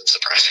 which isn't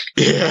surprising.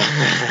 Yeah.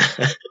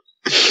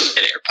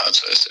 And AirPods,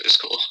 so it was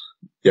cool.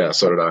 Yeah,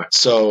 so did I.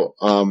 So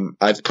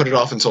I've put it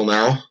off until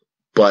now,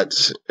 but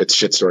it's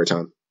shit story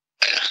time.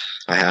 Yeah.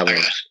 I have one.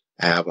 No,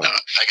 I gotta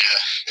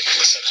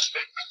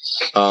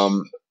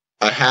listen.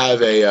 I have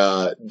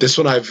this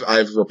one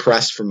I've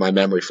repressed from my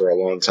memory for a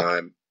long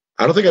time.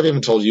 I don't think I've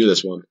even told you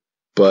this one,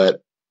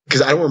 but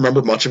because I don't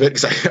remember much of it,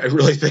 because I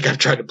really think I've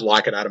tried to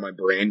block it out of my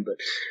brain. But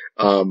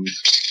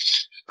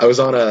I was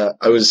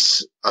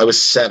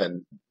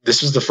 7.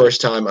 This was the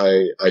first time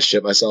I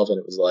shit myself,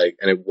 and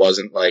it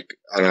wasn't like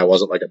I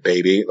wasn't like a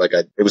baby.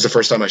 It was the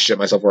first time I shit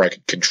myself where I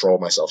could control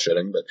myself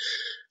shitting, but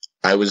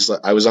I was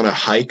on a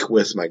hike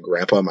with my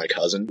grandpa and my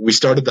cousin. We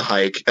started the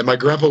hike, and my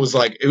grandpa was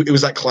like, it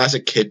was that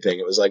classic kid thing.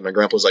 It was like, my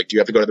grandpa was like, do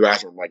you have to go to the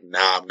bathroom? I'm like,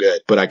 nah, I'm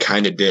good. But I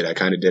kind of did. I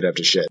kind of did have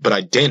to shit. But I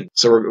didn't.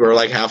 So we're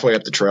like halfway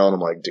up the trail, and I'm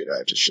like, dude, I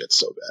have to shit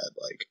so bad.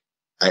 Like,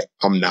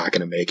 I'm not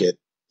going to make it.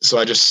 So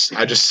I just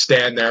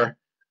stand there.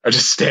 I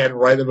just stand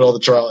right in the middle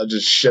of the trail and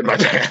just shit my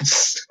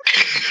pants.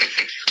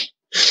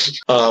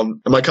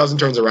 And my cousin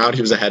turns around.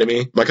 He was ahead of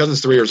me. My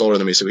cousin's 3 years older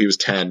than me, so he was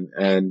 10.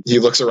 And he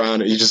looks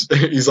around and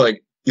he's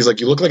like, he's like,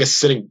 you look like a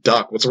sitting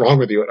duck. What's wrong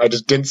with you? And I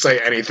just didn't say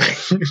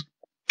anything.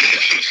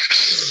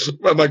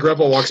 My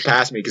grandpa walks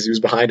past me because he was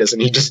behind us,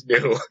 and he just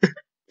knew.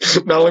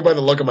 Not only by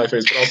the look on my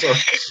face,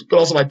 but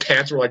also my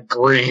pants were like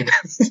green.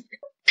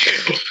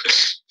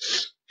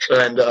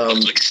 And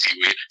like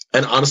seaweed.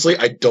 And honestly,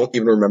 I don't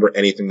even remember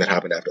anything that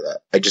happened after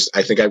that.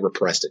 I think I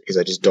repressed it because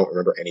I just don't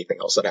remember anything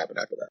else that happened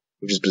after that,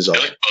 which is bizarre. I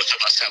feel like both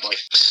of us have like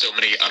so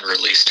many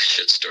unreleased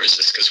shit stories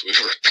just because we've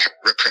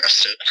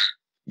repressed it.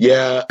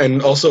 Yeah,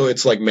 and also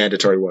it's like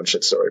mandatory one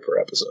shit story per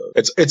episode.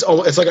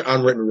 It's like an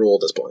unwritten rule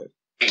at this point.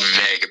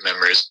 Vague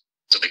memories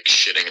of like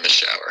shitting in the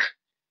shower.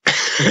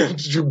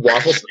 Did you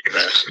waffle?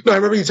 No, I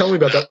remember you telling me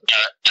about that.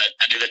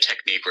 I do the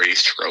technique where you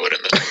throw it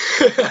in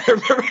the. I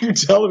remember you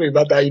telling me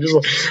about that. You just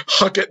like,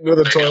 huck it into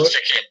the toilet. I was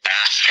taking a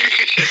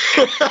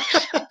bath.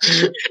 I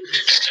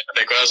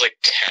think when I was like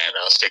 10,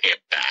 I was taking a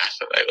bath,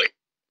 and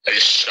I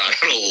just shot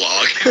out a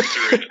log and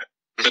threw it in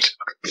the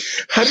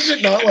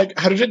toilet.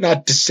 How did it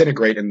not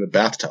disintegrate in the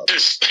bathtub?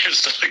 There's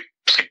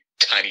like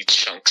tiny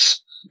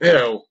chunks.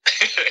 Ew.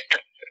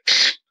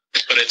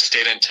 But it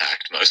stayed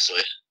intact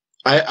mostly.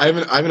 I have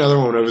another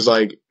one. It was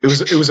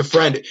a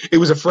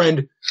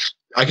friend.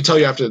 I could tell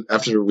you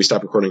after we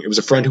stopped recording. It was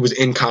a friend who was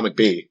in Comic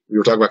B. We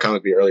were talking about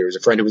Comic B earlier. It was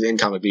a friend who was in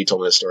Comic B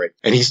told me this story.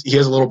 And he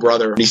has a little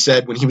brother. And he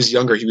said when he was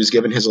younger, he was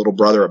giving his little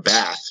brother a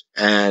bath.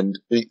 And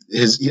I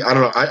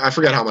don't know. I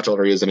forget how much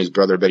older he is than his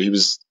brother, but he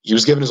was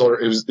giving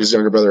his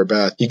younger brother a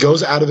bath. He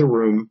goes out of the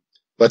room,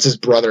 lets his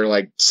brother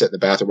like sit in the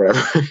bath or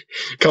whatever.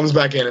 Comes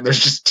back in, and there's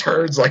just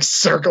turds like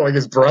circling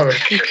his brother.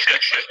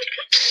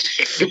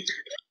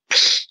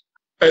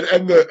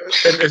 And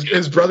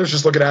his brother's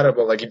just looking at him,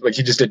 but like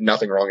he just did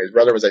nothing wrong. His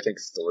brother was, I think,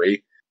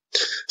 3.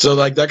 So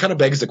like that kind of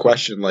begs the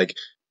question, like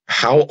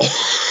how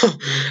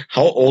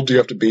old do you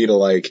have to be to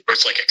like? Where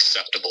it's like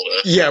acceptable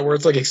to. Yeah, where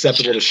it's like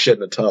acceptable to shit in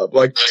the tub.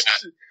 Like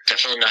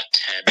definitely not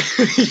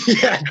 10.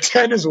 Yeah,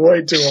 10 is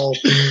way too old.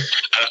 I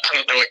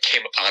don't know what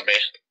came upon me.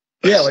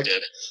 Yeah,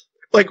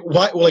 like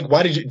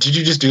why did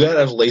you just do that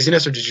out of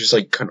laziness, or did you just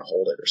like couldn't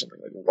hold it or something?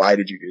 Like why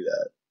did you do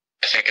that?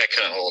 I think I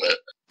couldn't hold it.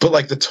 But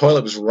like the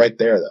toilet was right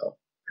there though.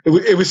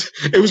 It was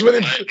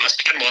within. It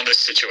must have been one of those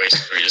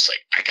situations where you're just like,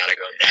 I gotta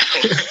go now.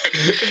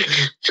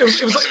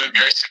 it was like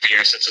very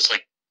severe since it's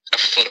like a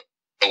foot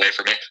away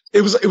from me.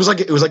 It was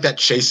like that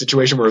chase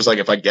situation where it's like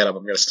if I get him,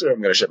 I'm gonna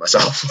shit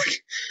myself.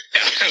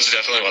 Yeah, it was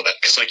definitely one of that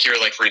because like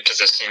you're like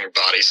repositioning your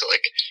body, so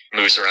like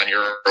moves around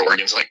your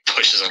organs, like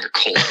pushes on your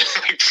colon,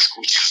 and like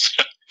squeezes.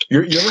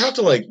 You ever have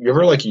to like you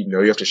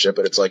have to shit,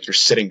 but it's like you're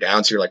sitting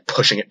down, so you're like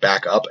pushing it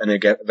back up, and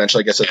it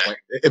eventually gets to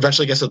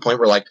the point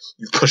where like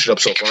you push it up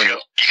so far. You can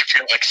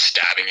feel like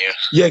stabbing you.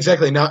 Yeah,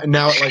 exactly. Now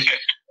like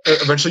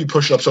eventually you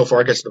push it up so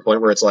far, it gets to the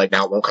point where it's like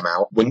now it won't come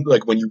out. When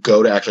you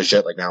go to actually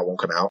shit, like now it won't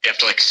come out. You have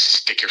to like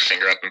stick your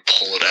finger up and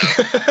pull it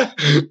out.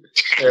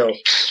 Ew.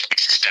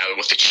 Stab it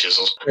with a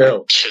chisel.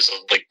 Ew. Chisel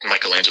like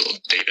Michelangelo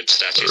David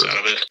statues out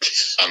of it.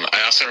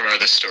 I also remember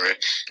this story.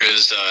 It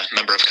was a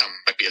member of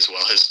Comic B as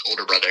well, his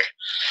older brother.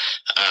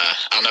 I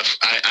don't know if,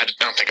 I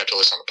don't think I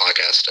told this on the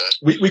podcast.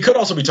 We could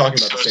also be talking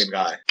about the same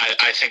guy.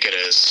 I think it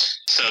is.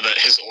 So that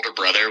his older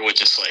brother would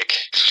just like,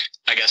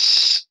 I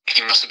guess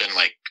he must have been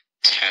like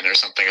 10 or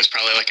something. It was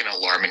probably like an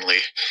alarmingly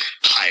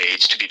high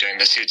age to be doing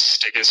this. He would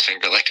stick his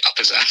finger like up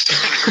his ass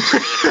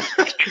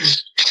and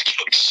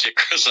like shit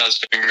gross on his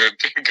finger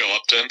and go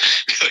up to him.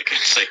 It's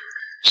like,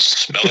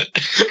 smell it.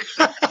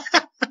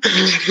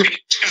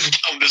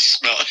 Just tell him to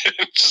smell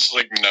it. Just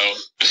like no.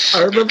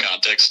 I remember no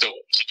context to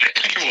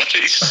what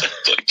he said.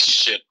 Like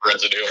shit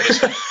residue.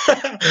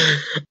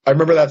 I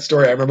remember that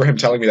story. I remember him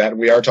telling me that, and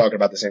we are talking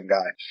about the same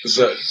guy.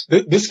 So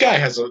this guy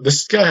has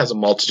a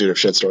multitude of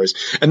shit stories,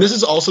 and this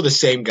is also the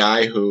same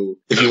guy who,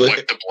 if you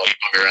like the blood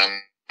bug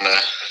around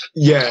the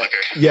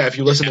yeah, if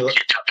you listen to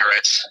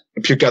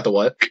puked out the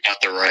what? Puked out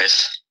the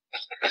rice.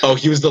 Oh,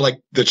 he was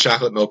the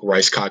chocolate milk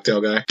rice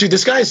cocktail guy. Dude,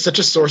 this guy is such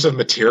a source of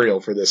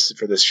material for this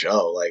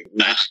show. Like,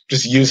 we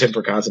just use him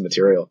for constant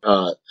material.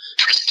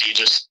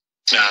 Prestigious.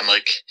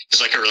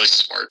 He's like a really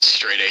smart,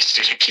 straight A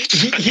student.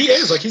 He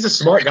is, like, he's a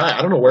smart guy.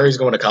 I don't know where he's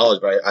going to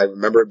college, but I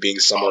remember it being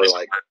somewhere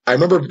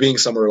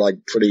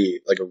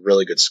pretty, like, a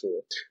really good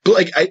school. But,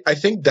 like, I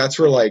think that's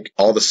where, like,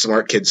 all the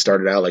smart kids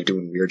started out, like,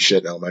 doing weird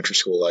shit in elementary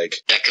school, like.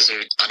 Yeah, because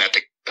they're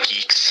unepic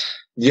geeks.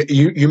 Yeah,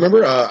 you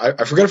remember,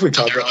 I forgot if we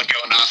talked about. They're like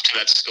going off to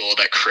that school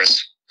that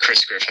Chris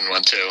Griffin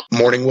went to.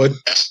 Morningwood?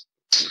 Yes.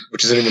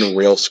 Which isn't even a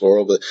real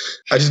school, but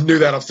I just knew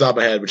that off the top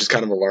of my head, which is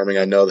kind of alarming.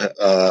 I know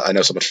that, I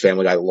know so much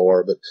Family Guy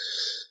lore, but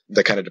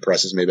that kind of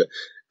depresses me. But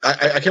I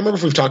can't remember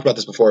if we've talked about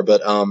this before,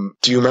 but,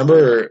 do you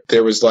remember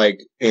there was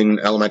like in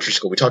elementary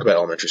school, we talk about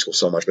elementary school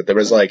so much, but there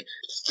was like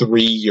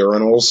 3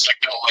 urinals.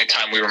 Like the only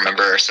time we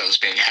remember ourselves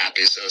being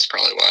happy, so that's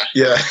probably why.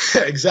 Yeah,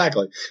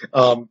 exactly.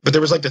 But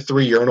there was like the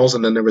 3 urinals,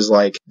 and then there was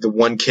like the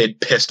one kid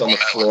pissed on the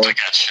floor. Like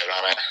that shit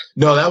on it.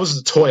 No, that was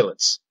the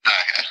toilets.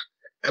 Okay.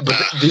 But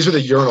these were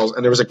the urinals,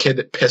 and there was a kid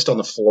that pissed on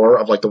the floor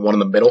of like the one in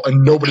the middle,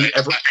 and nobody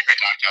ever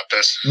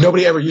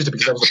used it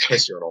because that was a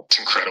piss urinal. It's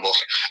incredible.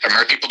 I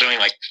remember people doing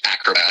like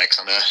acrobatics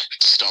on the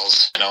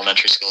stalls in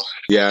elementary school.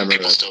 Yeah, I remember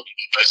people that. still,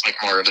 but it's like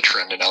more of a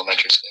trend in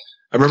elementary school.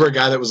 I remember a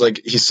guy that was like,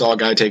 he saw a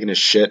guy taking his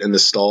shit in the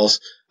stalls.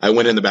 I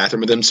went in the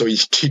bathroom with him, so he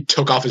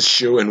took off his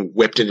shoe and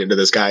whipped it into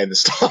this guy in the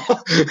stall.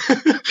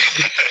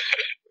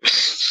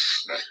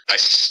 I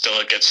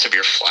still get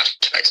severe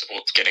flashbacks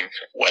of getting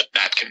wet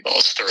napkin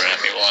balls thrown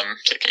at me while I'm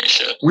taking a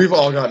shit. We've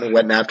all gotten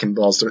wet napkin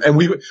balls through, and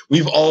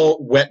we've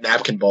all wet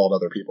napkin balled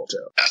other people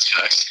too. That's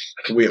facts.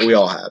 We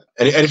all have.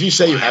 And if you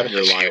say you haven't,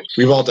 you're lying.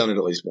 We've all done it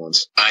at least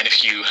once. Fine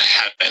if you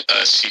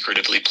haven't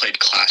secretively played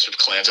Clash of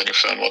Clans on your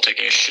phone while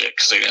taking a shit,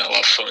 because they didn't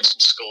allow phones in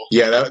school.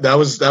 Yeah, that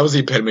was the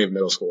epitome of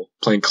middle school,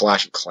 playing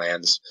Clash of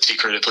Clans.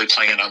 Secretively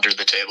playing it under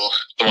the table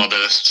while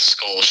the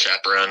school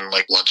chaperone,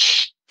 like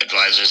lunch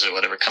advisors or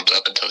whatever, comes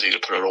up and tells you to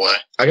put it away.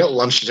 I got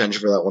lunch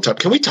detention for that one time.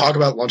 Can we talk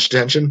about lunch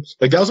detention?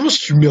 Like, that was the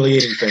most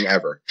humiliating thing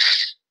ever.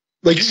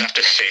 Like, you just have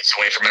to face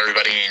away from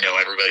everybody, and you know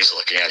everybody's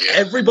looking at you.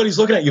 Everybody's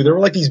looking at you. There were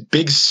like these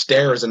big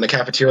stairs in the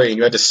cafeteria, and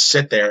you had to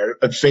sit there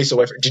and face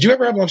away from. Did you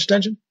ever have lunch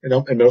detention in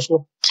middle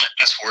school?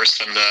 That's worse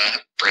than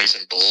the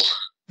brazen bull.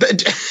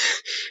 I'd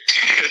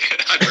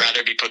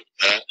rather be put in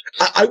that.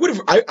 I would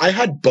have. I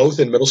had both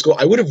in middle school.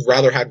 I would have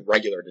rather had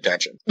regular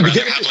detention. I'd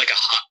rather have like a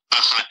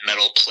hot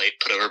metal plate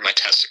put over my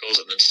testicles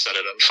and then set it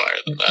on fire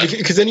than that.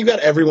 Because then you got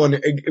everyone.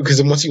 Because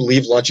then once you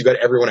leave lunch, you got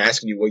everyone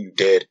asking you what you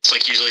did. It's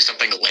like usually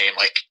something lame,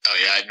 like, oh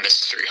yeah, I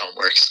missed 3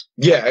 homeworks.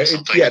 Yeah,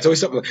 it's always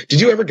something.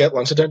 Did you ever get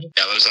lunch detention?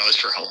 Yeah, that was always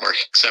for homework,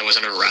 because I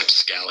wasn't a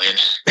rapscallion.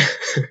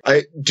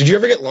 Did you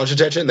ever get lunch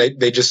detention?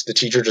 The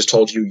teacher just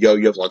told you, yo,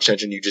 you have lunch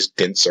detention, you just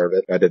didn't serve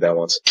it. I did that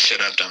once.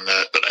 Should have done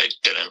that, but I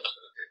didn't.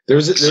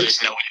 There's no way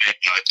to know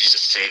it. You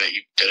just say that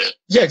you did it.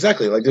 Yeah,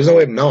 exactly. Like, there's no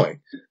way of knowing.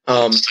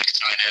 Just like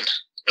sign in.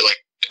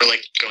 Or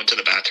like go into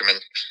the bathroom and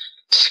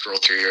scroll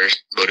through your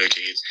Moto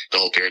G the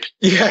whole period.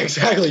 Yeah,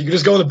 exactly. You can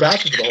just go in the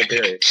bathroom for the whole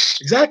period.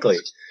 Exactly.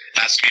 It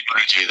has to be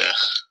Moto G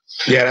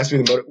though. Yeah, it has to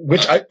be the Moto.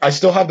 Which I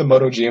still have the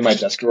Moto G in my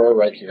desk drawer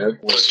right here.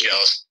 I was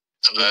jealous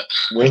of that.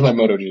 Where's my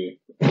Moto G?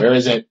 Where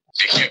is it?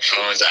 Speaking of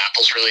phones,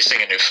 Apple's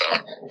releasing a new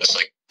phone. It's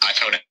like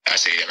iPhone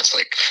SE, and it's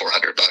like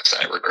 $400.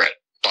 I regret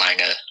buying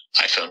an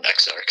iPhone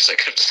XR because I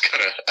could have just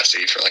got an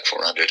SE for like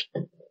 $400.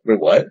 Wait,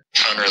 what?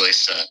 Phone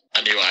released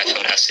a new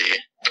iPhone SE,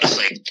 but it's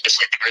like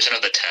the version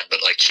of the 10,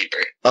 but like cheaper.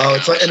 Oh,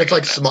 it's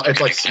like small.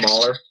 It's like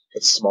smaller.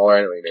 It's smaller.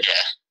 I know what you mean.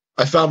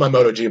 Yeah. I found my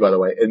Moto G, by the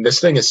way, and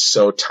this thing is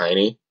so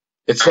tiny.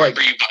 It's I like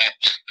remember you buying,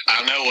 I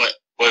don't know what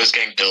was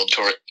getting billed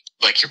toward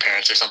like your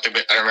parents or something,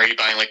 but I remember you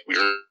buying like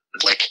weird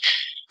like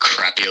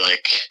crappy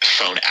like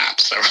phone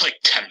apps that were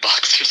like $10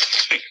 or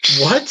something.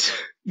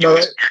 What? No,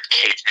 weird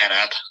caveman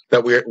app.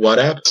 That weird what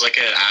app? It was like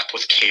an app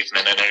with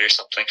cavemen in it or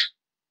something.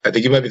 I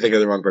think you might be thinking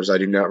of the wrong person. I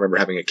do not remember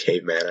having a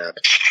caveman app.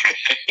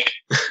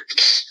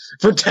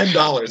 For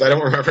 $10, I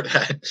don't remember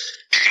that.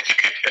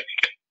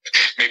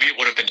 Maybe it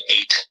would have been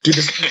 8. Dude,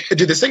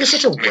 this thing is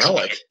such a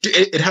relic.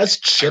 It has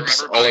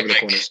chips all over the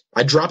corners.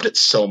 I dropped it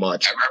so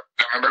much. I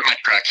remember my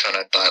crack phone.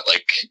 I bought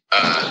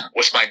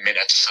with my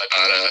minutes. I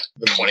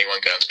bought 21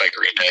 Guns by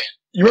Green Day.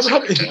 You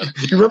remember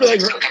that?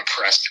 It's so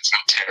compressed. It's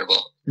not terrible.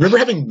 You remember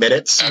having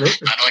minutes? I had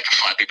like a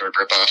Flappy Bird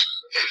ripoff.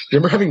 You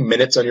remember having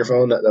minutes on your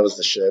phone? That was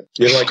the shit.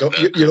 You had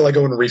to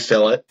go and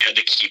refill it. You had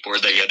the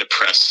keyboard that you had to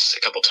press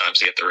a couple times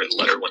to get the right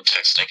letter when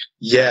texting.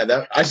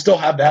 Yeah, I still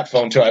have that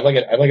phone too. I have like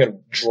a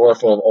drawer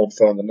full of old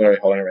phones. I'm literally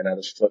holding it right now.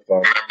 This flip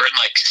phone. I remember in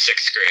like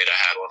 6th grade, I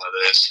had one of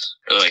those,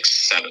 or like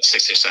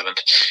 6th or 7th,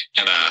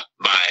 and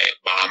my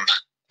mom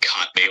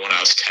caught me when I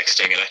was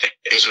texting, and I think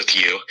it was with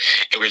you,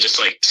 and we were just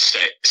like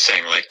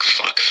saying like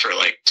fuck for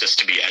like just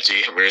to be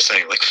edgy, and we were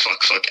saying like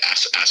fuck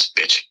ass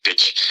bitch to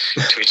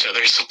each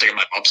other or something, and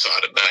my mom saw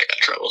it, and then I got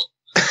in trouble.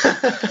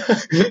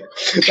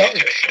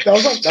 that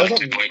was on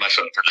my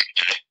phone for like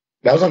a day.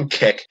 That was on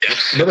Kick. Yeah.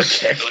 Remember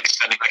Kick? Like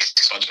sending like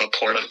SpongeBob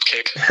porn on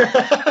Kick.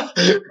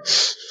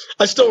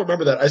 I still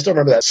remember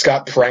that.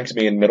 Scott pranked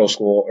me in middle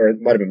school, or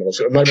it might have been middle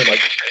school. It might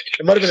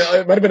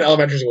have been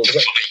elementary school.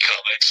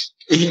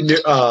 He knew.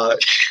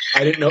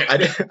 I didn't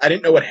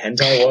know what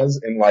hentai was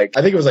in like,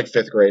 I think it was like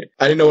 5th grade.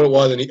 I didn't know what it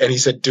was, and he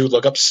said, "Dude,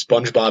 look up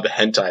SpongeBob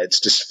hentai. It's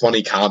just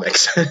funny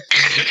comics."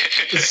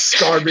 It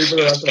scarred me for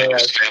the rest of my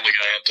life. Family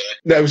Guy hentai.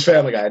 No, it was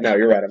Family Guy. No,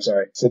 you're right. I'm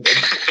sorry. So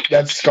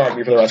that scarred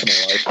me for the rest of my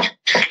life.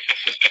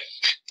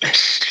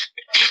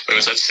 Wait,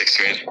 was that 6th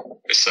grade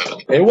or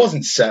 7th? It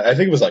wasn't 7th. I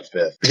think it was like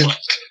 5th.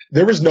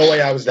 There was no way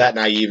I was that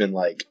naive in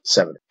like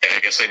 7th. Yeah, I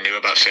guess I knew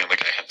about Family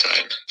Guy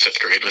hentai in 5th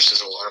grade, which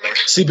is alarming.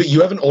 See, but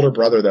you have an older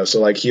brother though, so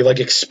like he like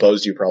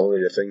exposed you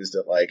probably to things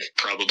that like.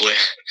 Probably.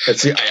 I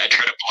try to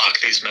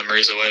block these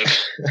memories away.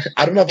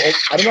 I don't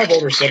have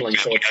older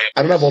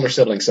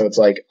siblings, so it's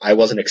like I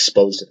wasn't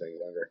exposed to things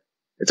younger.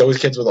 It's always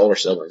kids with older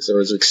siblings. They're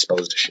always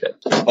exposed to shit.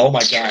 Oh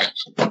my god.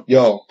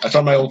 Yo, I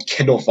found my old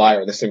Kindle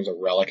Fire. This thing's a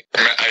relic.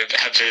 I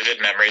have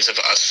vivid memories of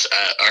us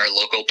at our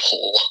local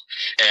pool,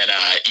 and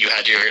you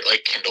had your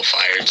like Kindle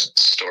Fire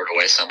stored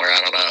away somewhere. I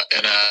don't know.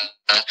 And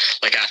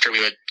like after we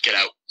would get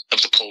out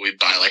of the pool, we'd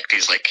buy like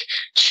these like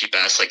cheap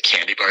ass like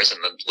candy bars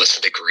and then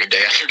listen to Green Day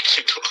on your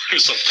Kindle or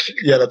something.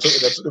 Yeah,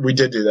 that's we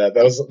did do that.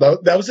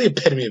 That was the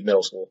epitome of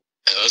middle school.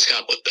 Yeah, those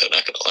got lit though,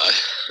 not gonna lie.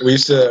 We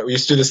used to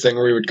do this thing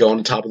where we would go on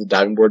the top of the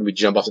diving board and we'd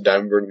jump off the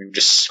diving board and we would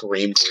just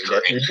scream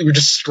Green Day. We would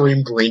just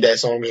scream Green Day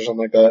songs or something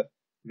like that.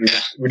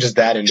 We're just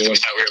that into it.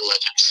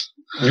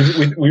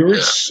 We were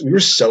legends. We were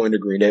so into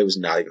Green Day, it was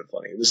not even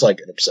funny. It was like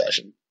an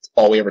obsession. It's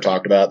all we ever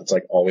talked about. It's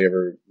like all we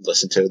ever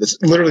listened to. That's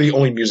literally the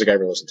only music I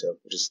ever listened to,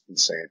 which is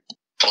insane.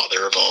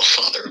 Father of all.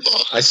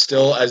 I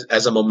still,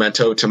 as a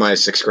memento to my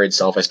 6th grade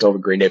self, I still have a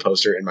Green Day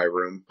poster in my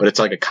room, but it's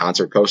like a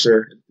concert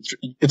poster.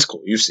 It's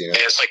cool. You've seen it.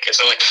 Yeah, it's like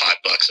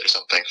 $5 or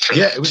something.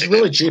 Yeah, it was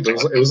really cheap. It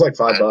was like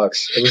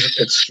 $5.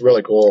 It's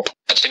really cool.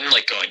 I've been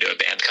like going to a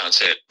band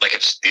concert, like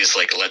if these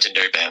like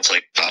legendary bands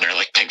like Bonner,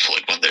 like Pink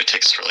Floyd, won their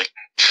tickets for like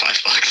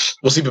 $5.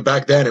 Well, see, but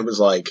back then it was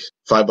like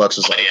 $5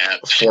 was like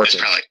a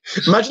fortune.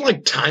 Imagine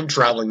like time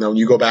traveling though, and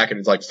you go back and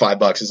it's like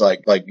 $5. It's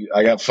like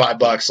I got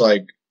 $5,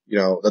 like, you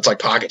know, that's like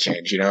pocket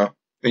change, you know?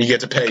 And you get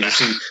to pay to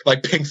see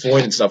like Pink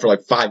Floyd and stuff for like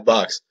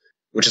 $5,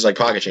 which is like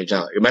pocket change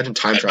now. Imagine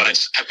time traveling.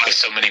 I buy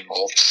so many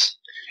molds.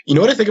 You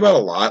know what I think about a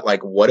lot?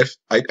 Like, what if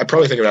I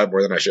probably think about it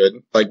more than I should.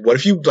 Like, what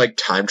if you like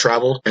time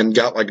traveled and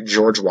got like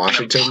George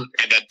Washington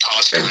and then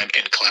paused time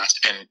in class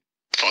and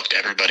fucked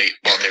everybody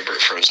while they were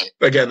frozen?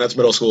 Again, that's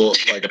middle school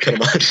like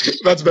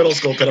epitomized. That's middle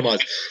school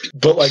epitomized.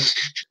 But like,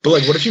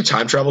 what if you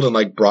time traveled and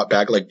like brought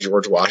back like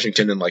George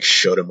Washington and like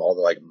showed him all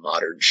the like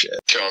modern shit?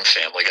 Show him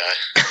Family Guy.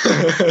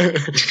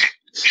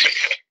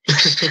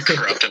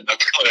 Corrupted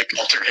like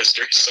alter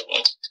history so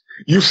much.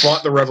 You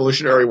fought the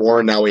Revolutionary War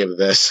and now we have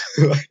this.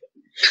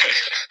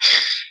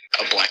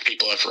 Black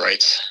people have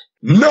rights.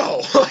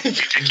 No! Do you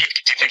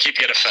think he'd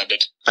get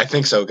offended? I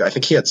think so. I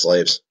think he had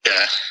slaves.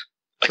 Yeah.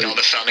 Like all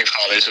the founding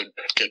fathers would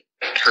get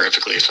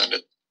horrifically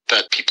offended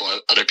that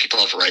other people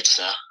have rights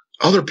now.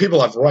 Other people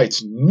have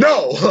rights?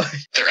 No!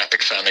 They're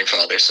epic founding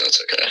fathers, so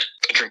it's okay.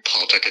 I drink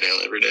Paul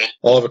Tuckadale every day.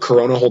 I'll have a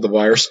Corona, hold the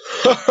virus.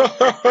 I'll have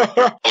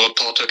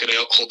Paul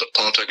Tuckadale, hold the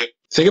Paul Tuckadale.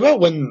 Think about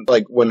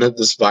when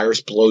this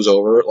virus blows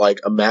over.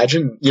 Like,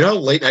 imagine, you know how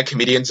late night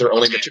comedians, their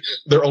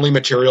only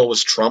material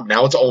was Trump.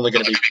 Now it's only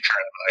going to be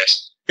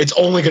coronavirus. It's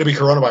only going to be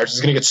coronavirus. It's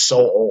going to get so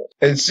old.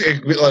 It's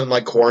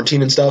like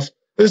quarantine and stuff.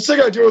 This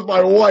thing I do with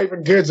my wife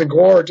and kids in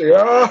quarantine.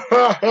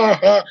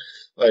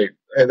 Like,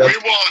 and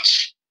that's, we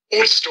watch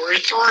Toy Story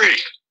 3.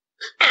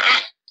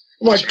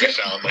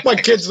 my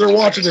kids, they're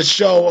watching this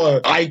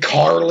show,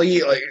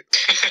 iCarly. Like,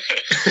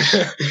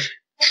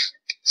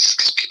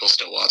 people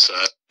still watch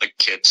that, like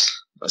kids.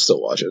 I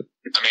still watch it.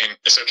 I mean,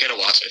 it's okay to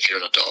watch it if you're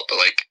an adult, but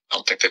like, I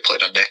don't think they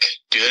played on Nick.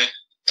 Do they?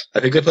 I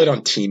think they played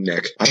on Teen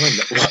Nick. I don't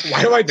know.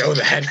 Why do I know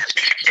that?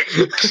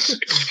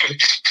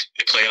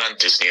 They play it on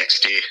Disney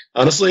XD.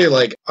 Honestly,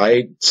 like,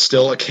 I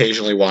still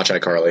occasionally watch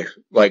iCarly.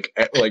 Like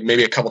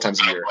maybe a couple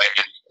times a year.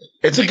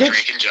 It's like a good.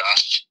 Drake and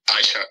Josh,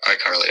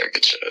 iCarly are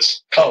good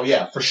shows. Oh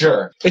yeah, for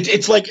sure.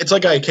 It's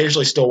like I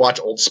occasionally still watch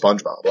old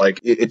SpongeBob.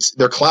 Like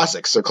they're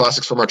classics. They're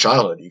classics from our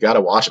childhood. You got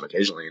to watch them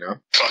occasionally, you know.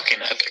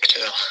 Fucking epic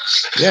too.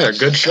 Yeah, they're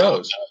good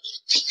shows.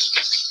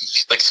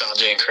 Like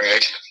Sanjay and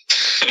Craig.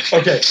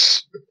 Okay,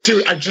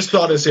 dude, I just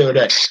thought of this the other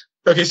day.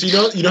 Okay, so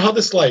you know how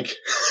this like,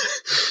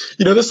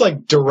 this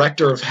like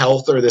director of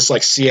health or this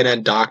like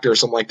CNN doctor or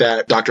something like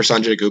that, Dr.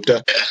 Sanjay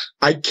Gupta. Yeah.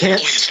 I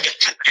can't.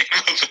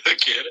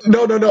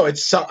 No.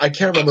 It's I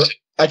can't remember.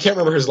 I can't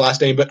remember his last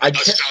name, but I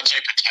can't. Sanjay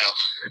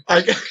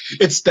Patel.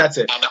 That's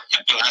it. I'm not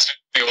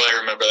will I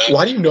remember that.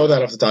 Why do you know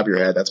that off the top of your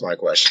head? That's my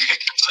question.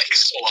 It's like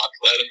so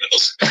awkward in middle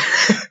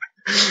school.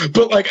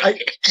 But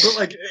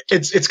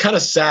it's kind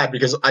of sad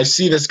because I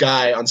see this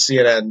guy on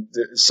CNN,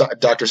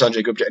 Dr.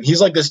 Sanjay Gupta, and he's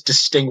like this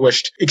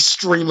distinguished,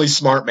 extremely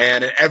smart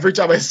man. And every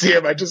time I see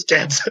him, I just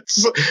can't.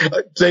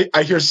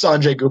 I hear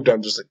Sanjay Gupta,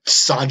 I'm just like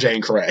Sanjay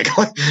and Craig.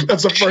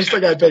 That's the first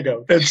thing I think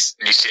of. When you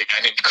see a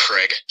guy named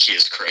Craig, he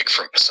is Craig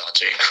from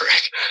Sanjay and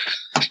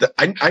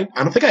Craig.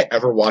 I don't think I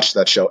ever watched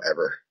that show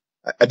ever.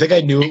 I think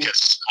I knew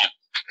because I'm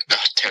a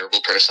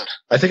terrible person.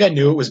 I think I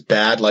knew it was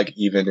bad. Like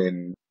even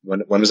in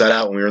when was that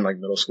out? When we were in like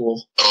middle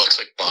school. Oh, it looks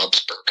like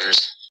Bob's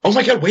Burgers. Oh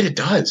my god! Wait, it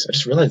does. I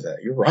just realized that.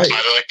 You're right.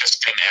 They're like this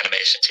same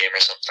animation team or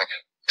something.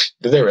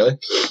 Did they really?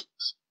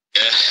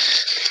 Yeah.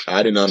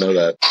 I did not know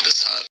that.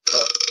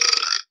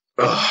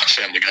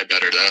 Family Guy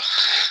better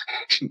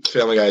though.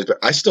 Family Guy is better.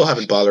 I still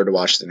haven't bothered to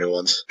watch the new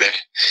ones.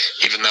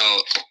 Even though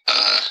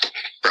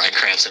Bryan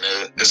Cranston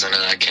is in it,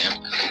 I can't.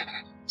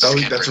 Oh,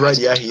 that's right.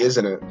 Yeah, he is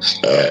in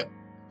it.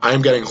 I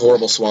am getting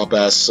horrible swamp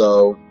ass,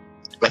 so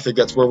I think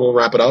that's where we'll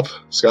wrap it up.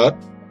 Scott?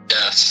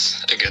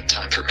 Yes, a good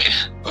time for me.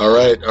 All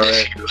right.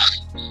 If you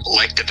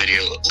like the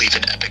video, leave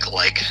an epic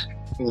like.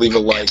 Leave a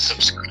like.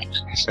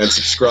 And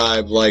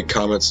subscribe. Like,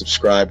 comment,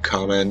 subscribe,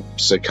 comment.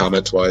 Say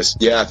comment twice.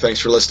 Yeah, thanks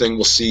for listening.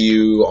 We'll see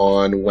you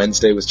on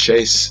Wednesday with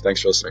Chase.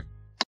 Thanks for listening.